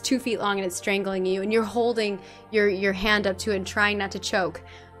neck. So it's 2 feet long and it's strangling you, and you're holding your hand up to it and trying not to choke.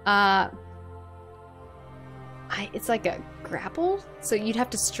 It's like a grapple, so you'd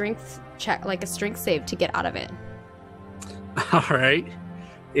have to strength check, like a strength save, to get out of it. All right.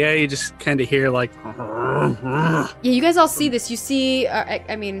 Yeah, you just kind of hear like. Yeah, you guys all see this. You see,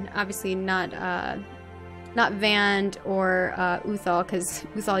 I mean, obviously not Vand or Uthal, because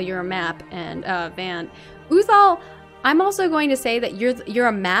Uthal, you're a map, and Vand. Uthal, I'm also going to say that you're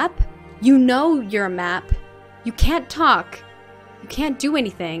a map. You know you're a map. You can't talk. You can't do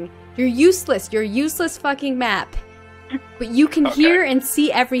anything. You're useless. You're a useless fucking map. But you can hear and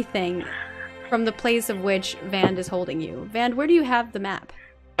see everything from the place of which Vand is holding you. Vand, where do you have the map?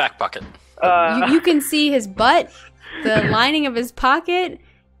 Back bucket. You can see his butt, the lining of his pocket.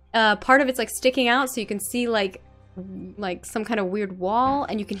 Part of it's like sticking out, so you can see like some kind of weird wall,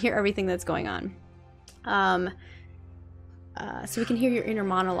 and you can hear everything that's going on. So we can hear your inner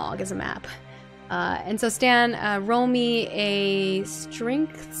monologue as a map. And so Stan, roll me a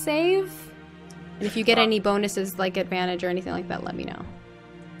strength save. And if you get any bonuses like advantage or anything like that, let me know.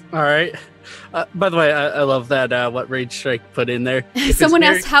 All right. By the way, I love that. What Rage Strike put in there. Someone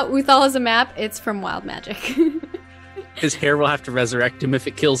asked how Uthal is a map. It's from Wild Magic. His hair will have to resurrect him if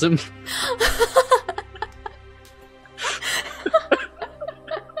it kills him. I'm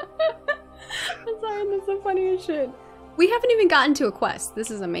sorry, that's so funny as shit. We haven't even gotten to a quest.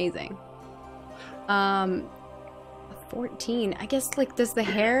 This is amazing. 14. I guess, like, does the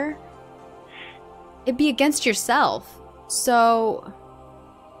hair... It'd be against yourself. So...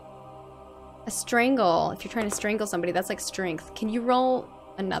 A strangle, if you're trying to strangle somebody, that's like strength. Can you roll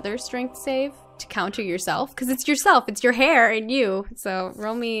another strength save to counter yourself? Because it's yourself, it's your hair and you. So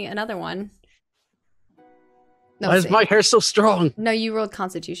roll me another one. No, why is my hair so strong? No, you rolled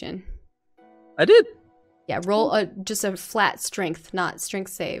Constitution. I did. Yeah, roll just a flat strength, not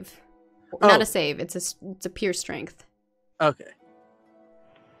strength save. Oh. Not a save. It's a pure strength. Okay.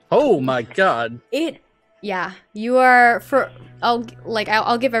 Oh my god. Yeah, you are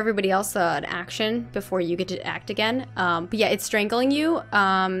I'll give everybody else an action before you get to act again. But yeah, it's strangling you.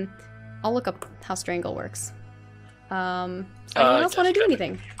 I'll look up how strangle works. Does anyone else want to do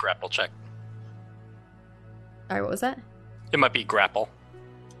anything? Grapple check. Sorry, what was that? It might be grapple.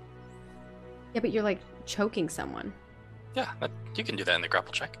 Yeah, but you're like choking someone. Yeah, you can do that in the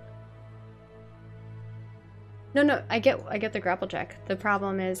grapple check. No, I get the grapple check. The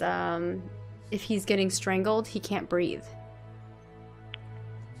problem is, if he's getting strangled, he can't breathe.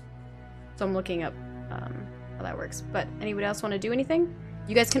 So I'm looking up how that works. But anybody else want to do anything?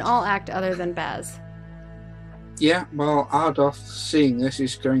 You guys can all act other than Baz. Yeah, well, Ardoth, seeing this,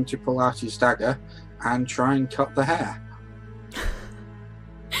 is going to pull out his dagger and try and cut the hair.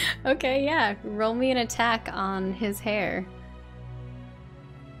 Okay, yeah. Roll me an attack on his hair.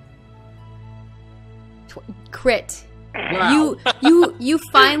 Crit. Wow. You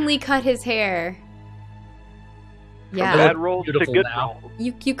finally cut his hair. Yeah. Bad roll to Beautiful good now. roll.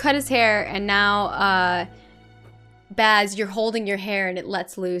 You cut his hair, and now, Baz, you're holding your hair, and it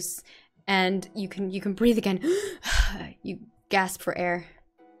lets loose, and you can breathe again. You gasp for air.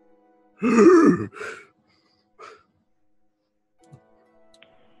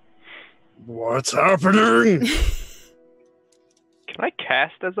 What's happening? Can I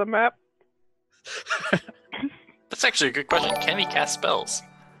cast as a map? That's actually a good question. Can he cast spells?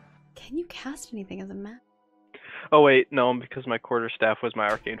 Can you cast anything as a map? Oh wait, no, because my quarterstaff was my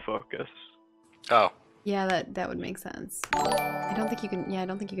arcane focus. Oh. Yeah, that would make sense. I don't think you can. Yeah, I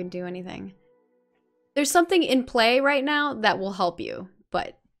don't think you can do anything. There's something in play right now that will help you,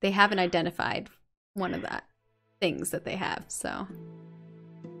 but they haven't identified one of that things that they have. So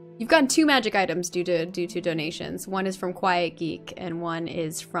you've gotten 2 magic items due to donations. One is from Quiet Geek, and one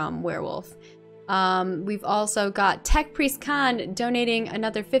is from Werewolf. We've also got Tech Priest Khan donating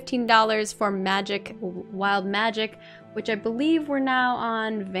another $15 for magic, wild magic, which I believe we're now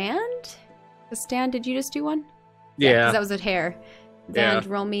on Vand. Stan, did you just do one? Yeah. Because that was a hair. Vand,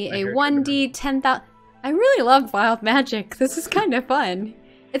 roll me a heard 1d 10,000. I really love wild magic. This is kind of fun.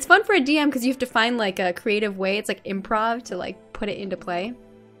 It's fun for a DM because you have to find like a creative way. It's like improv to like put it into play.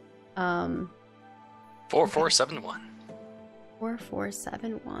 4471.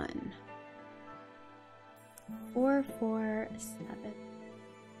 4471. 447.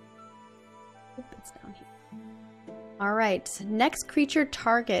 Oop, it's down here. All right. Next creature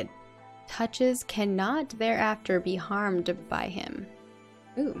target touches cannot thereafter be harmed by him.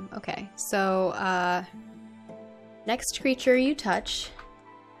 Ooh, okay. So, next creature you touch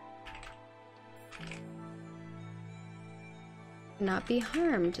cannot be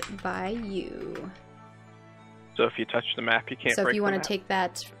harmed by you. So if you touch the map, you can't. So if break you the want map. to take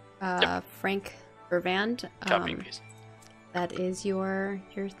that, Frank or Vand, Copy and paste. that is your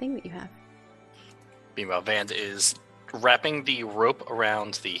thing that you have. Meanwhile, Vand is wrapping the rope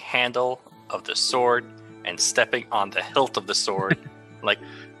around the handle of the sword and stepping on the hilt of the sword. Like,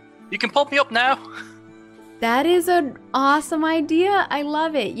 you can pull me up now. That is an awesome idea. I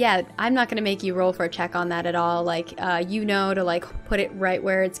love it. Yeah, I'm not gonna make you roll for a check on that at all. Like, you know to like put it right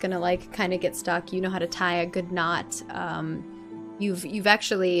where it's gonna like kind of get stuck. You know how to tie a good knot. You've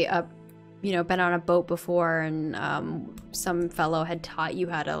actually been on a boat before, and some fellow had taught you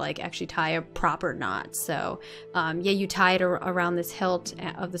how to like actually tie a proper knot. So you tie it around this hilt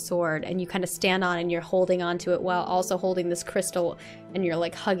of the sword, and you kind of stand on it, and you're holding onto it while also holding this crystal, and you're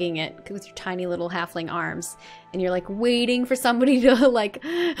like hugging it with your tiny little halfling arms, and you're like waiting for somebody to like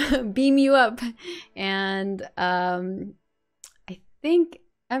beam you up. And I think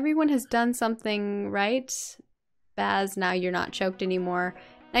everyone has done something right. Baz, now you're not choked anymore.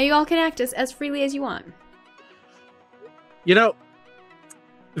 Now you all can act as freely as you want. You know,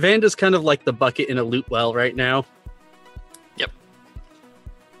 Vanda's kind of like the bucket in a loot well right now. Yep.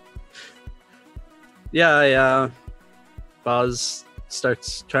 Yeah, Boz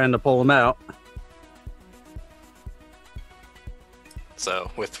starts trying to pull him out.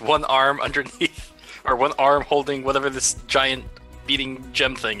 So, with one arm underneath, or one arm holding whatever this giant beating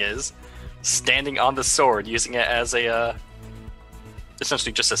gem thing is, standing on the sword, using it as a,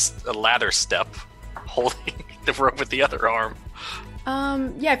 essentially just a ladder step, holding the rope with the other arm.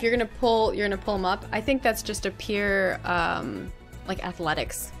 Yeah, if you're gonna pull him up. I think that's just a pure, like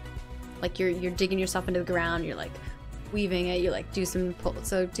athletics. Like you're digging yourself into the ground, you're like weaving it, you like do some pull.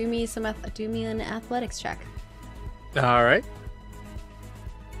 So do me an athletics check. All right.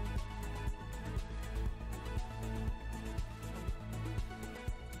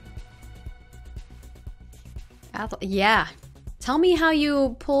 Yeah. Tell me how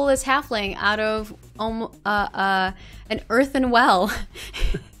you pull this halfling out of an earthen well.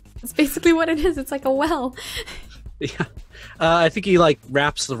 It's basically what it is. It's like a well. Yeah. I think he like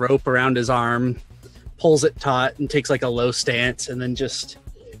wraps the rope around his arm, pulls it taut, and takes like a low stance, and then just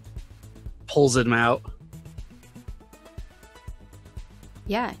pulls him out.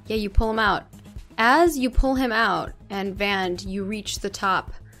 Yeah, you pull him out. As you pull him out, and Vand, you reach the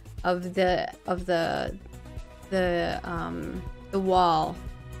top of the wall,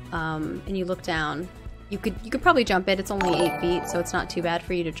 and you look down. You could probably jump it. It's only 8 feet, so it's not too bad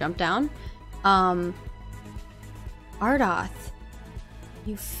for you to jump down. Ardoth,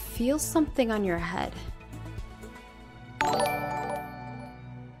 you feel something on your head.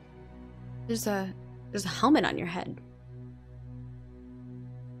 There's a helmet on your head.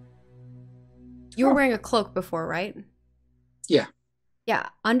 You were wearing a cloak before, right? Yeah. Yeah,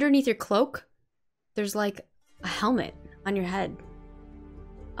 underneath your cloak, there's like a helmet on your head.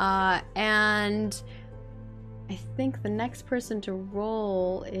 And I think the next person to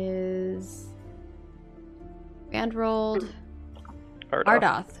roll is... And rolled...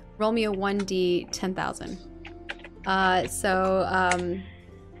 Ardoth. Roll me a 1d 10,000.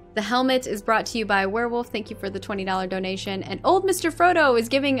 The helmet is brought to you by Werewolf. Thank you for the $20 donation. And old Mr. Frodo is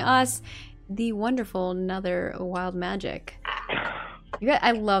giving us the wonderful Another Wild Magic.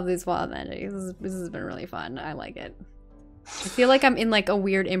 I love these wild magic. This has been really fun. I like it. I feel like I'm in like a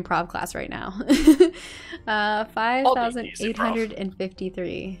weird improv class right now.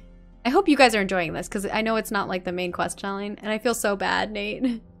 5,853. I hope you guys are enjoying this because I know it's not like the main quest line, and I feel so bad,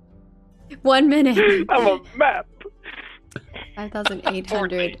 Nate. 1 minute. I'm a map.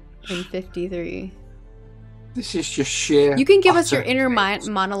 5,853. This is just sheer. You can give us your inner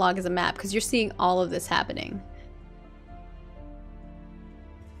monologue as a map because you're seeing all of this happening.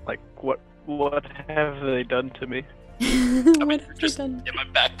 Like, what have they done to me? What have just they done? in my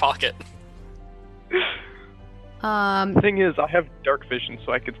back pocket. The thing is, I have dark vision,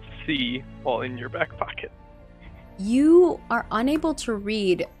 so I could see while in your back pocket. You are unable to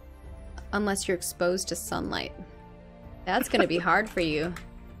read unless you're exposed to sunlight. That's going to be hard for you.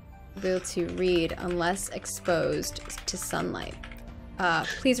 Be able to read unless exposed to sunlight.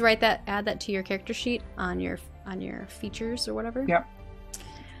 Please add that to your character sheet on your features or whatever. Yep.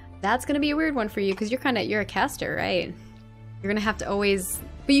 That's gonna be a weird one for you because you're a caster, right? You're gonna have to always,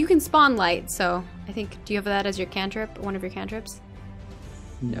 but you can spawn light. So I think, do you have that as your cantrip? One of your cantrips?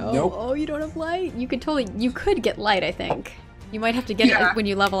 No. Nope. Oh, you don't have light. You could get light. I think you might have to get it when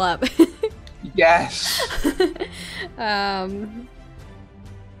you level up. Yes.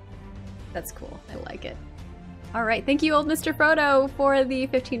 That's cool. I like it. All right, thank you, old Mr. Frodo, for the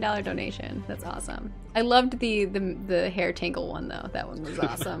 $15 donation. That's awesome. I loved the hair tangle one though. That one was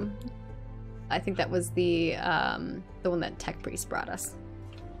awesome. I think that was the one that Tech Priest brought us.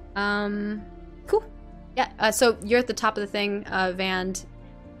 Cool. Yeah. So you're at the top of the thing, Vand.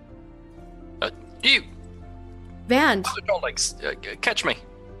 You. Vand. Don't catch me.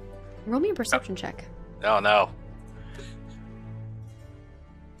 Roll me a perception check. Oh no.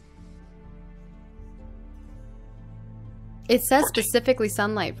 It says specifically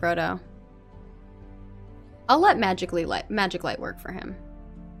sunlight, Frodo. I'll let magic light work for him.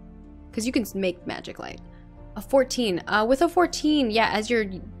 Because you can make magic light. A 14. With a 14, yeah, as you're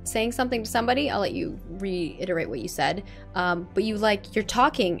saying something to somebody, I'll let you reiterate what you said. But you're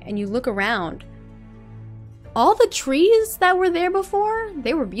talking and you look around. All the trees that were there before,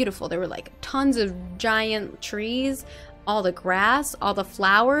 they were beautiful. There were like tons of giant trees, all the grass, all the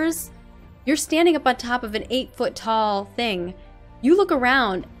flowers. You're standing up on top of an 8-foot tall thing. You look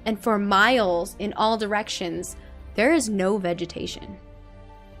around, and for miles in all directions, there is no vegetation.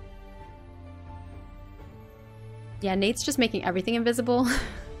 Yeah, Nate's just making everything invisible.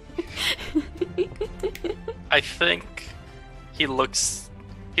 I think he looks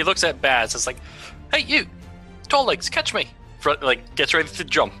at Baz. It's like, hey, you, tall legs, catch me. Like, gets ready to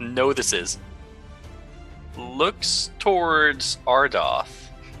jump. No, this is. Looks towards Ardoth.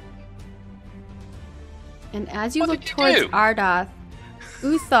 And as you What look did you towards do? Ardoth,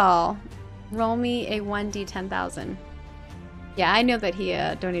 Uthal, roll me a 1d10,000. Yeah, I know that he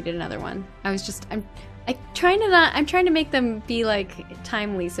donated another one. I'm trying to make them be like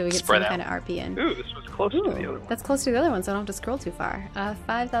timely so we get Spread some out. kind of RP in. Ooh, this was close to the other one. That's close to the other one, so I don't have to scroll too far.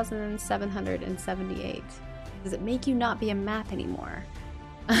 5,778. Does it make you not be a map anymore?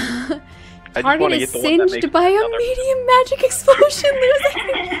 Target wanna is get the one that singed makes by a another- medium magic explosion,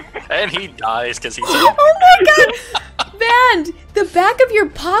 losing. And he dies because he's. Oh my god! Band! The back of your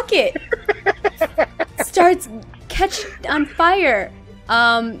pocket starts catch on fire.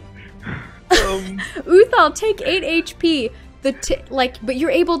 Uthal, take 8 HP. But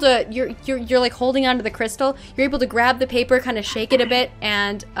you're able to. You're like holding onto the crystal. You're able to grab the paper, kind of shake it a bit,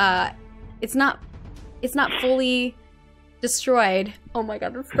 and it's not fully destroyed. Oh my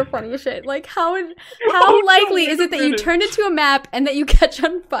god, that's the funniest shit. Like how likely is it that you turn into a map and that you catch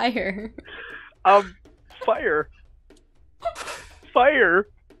on fire? Fire. Fire.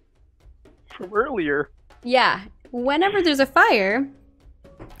 From earlier. Yeah. Whenever there's a fire.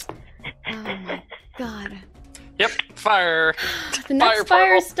 Oh my god. Yep, fire. The next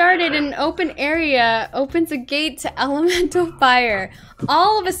fire started in an open area, opens a gate to elemental fire.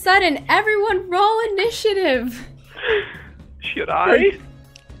 All of a sudden, everyone roll initiative. Should I?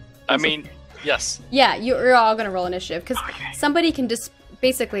 I mean, yes. Yeah, you're all gonna roll initiative because somebody can just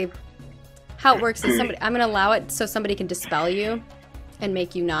basically. How it works is I'm gonna allow it so somebody can dispel you and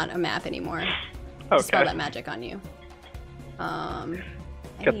make you not a map anymore. Dispel that magic on you.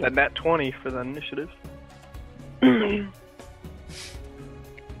 Got that nat 20 for the initiative. The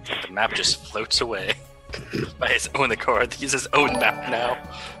map just floats away by his own accord. He's his own map now.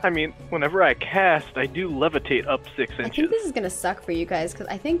 I mean, whenever I cast, I do levitate up 6 I inches. think this is gonna suck for you guys because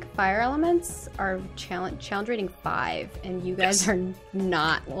I think fire elements are challenge rating 5, and you guys are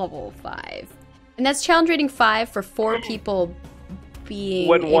not level 5, and that's challenge rating 5 for 4 people being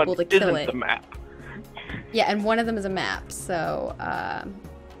when able one to kill isn't it. the map. Yeah, and one of them is a map, so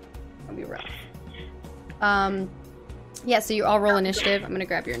it'll be rough. Yeah, so you all roll initiative. I'm gonna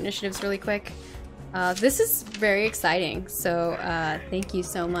grab your initiatives really quick. This is very exciting, so thank you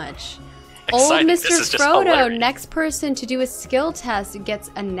so much. Old Exciting. Mr. This is just Frodo, hilarious. next person to do a skill test gets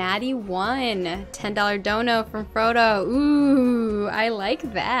a natty 1. $10 dono from Frodo. Ooh, I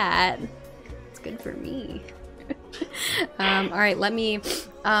like that. It's good for me. All right, let me.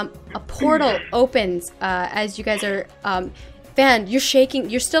 A portal opens as you guys are. Van, you're shaking.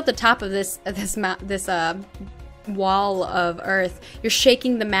 You're still at the top of this wall of earth. You're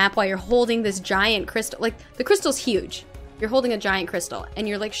shaking the map while you're holding this giant crystal. Like, the crystal's huge. You're holding a giant crystal, and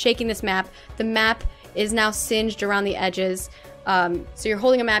you're like shaking this map. The map is now singed around the edges. So you're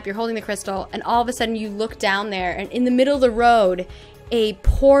holding a map, you're holding the crystal, and all of a sudden you look down there, and in the middle of the road, a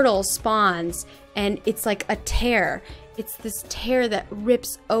portal spawns, and it's like a tear. It's this tear that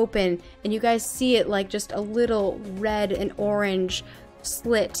rips open, and you guys see it like just a little red and orange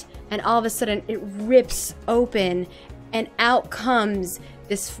slit, and all of a sudden it rips open, and out comes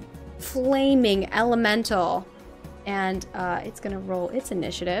this flaming elemental, and it's gonna roll its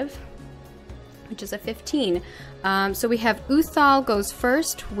initiative, which is a 15. So we have Uthal goes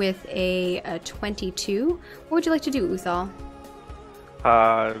first with a 22. What would you like to do, Uthal?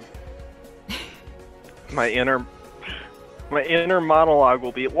 My inner monologue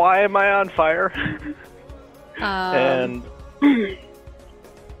will be, why am I on fire? And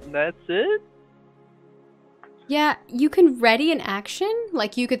that's it? Yeah, you can ready an action.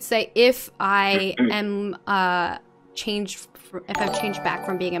 Like, you could say, if I am if I've changed back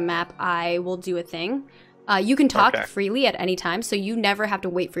from being a map, I will do a thing. You can talk freely at any time, so you never have to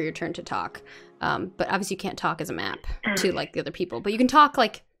wait for your turn to talk. But obviously you can't talk as a map to, like, the other people. But you can talk,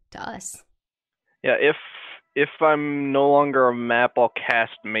 like, to us. Yeah, if I'm no longer a map, I'll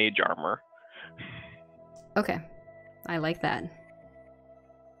cast Mage Armor. Okay. I like that.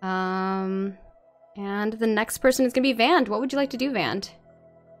 And the next person is going to be Vand. What would you like to do, Vand?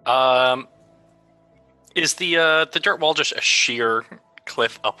 Is the dirt wall just a sheer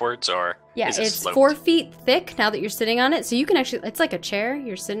cliff upwards, or Yeah, is it it's sloped? 4 feet thick now that you're sitting on it. So you can actually, it's like a chair.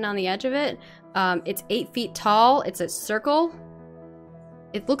 You're sitting on the edge of it. It's 8 feet tall. It's a circle.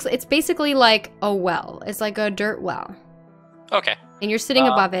 It's basically like a well. It's like a dirt well. Okay. And you're sitting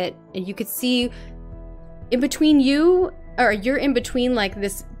above it, and you could see in between you, or you're in between like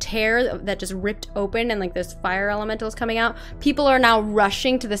this tear that just ripped open and like there's fire elementals coming out. People are now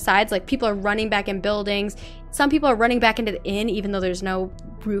rushing to the sides, like people are running back in buildings. Some people are running back into the inn even though there's no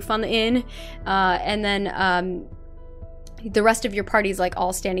roof on the inn. And then the rest of your party's like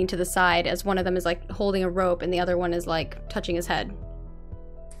all standing to the side as one of them is like holding a rope and the other one is like touching his head.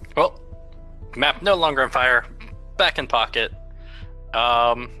 Well, map no longer on fire. Back in pocket.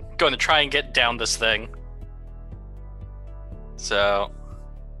 Going to try and get down this thing. So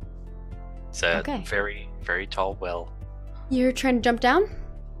it's a very, very tall well. You're trying to jump down?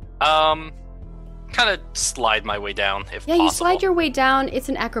 Kind of slide my way down if possible. Yeah, you slide your way down. It's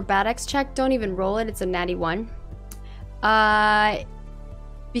an acrobatics check. Don't even roll it. It's a natty 1.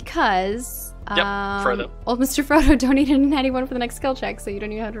 Because Frodo. Old Mr. Frodo don't need a natty 1 for the next skill check, so you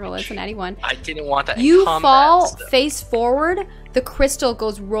don't even have to roll it. It's a natty 1. I didn't want that. You fall face forward. The crystal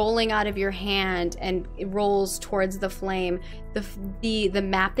goes rolling out of your hand and it rolls towards the flame. The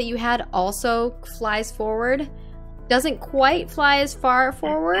map that you had also flies forward. Doesn't quite fly as far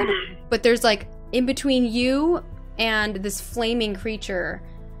forward, but there's like in between you and this flaming creature,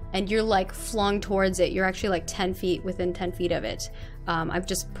 and you're like flung towards it. You're actually like 10 feet within 10 feet of it. I've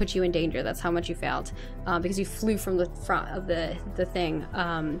just put you in danger. That's how much you failed, because you flew from the front of the thing.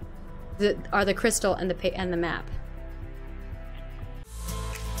 The crystal and the map.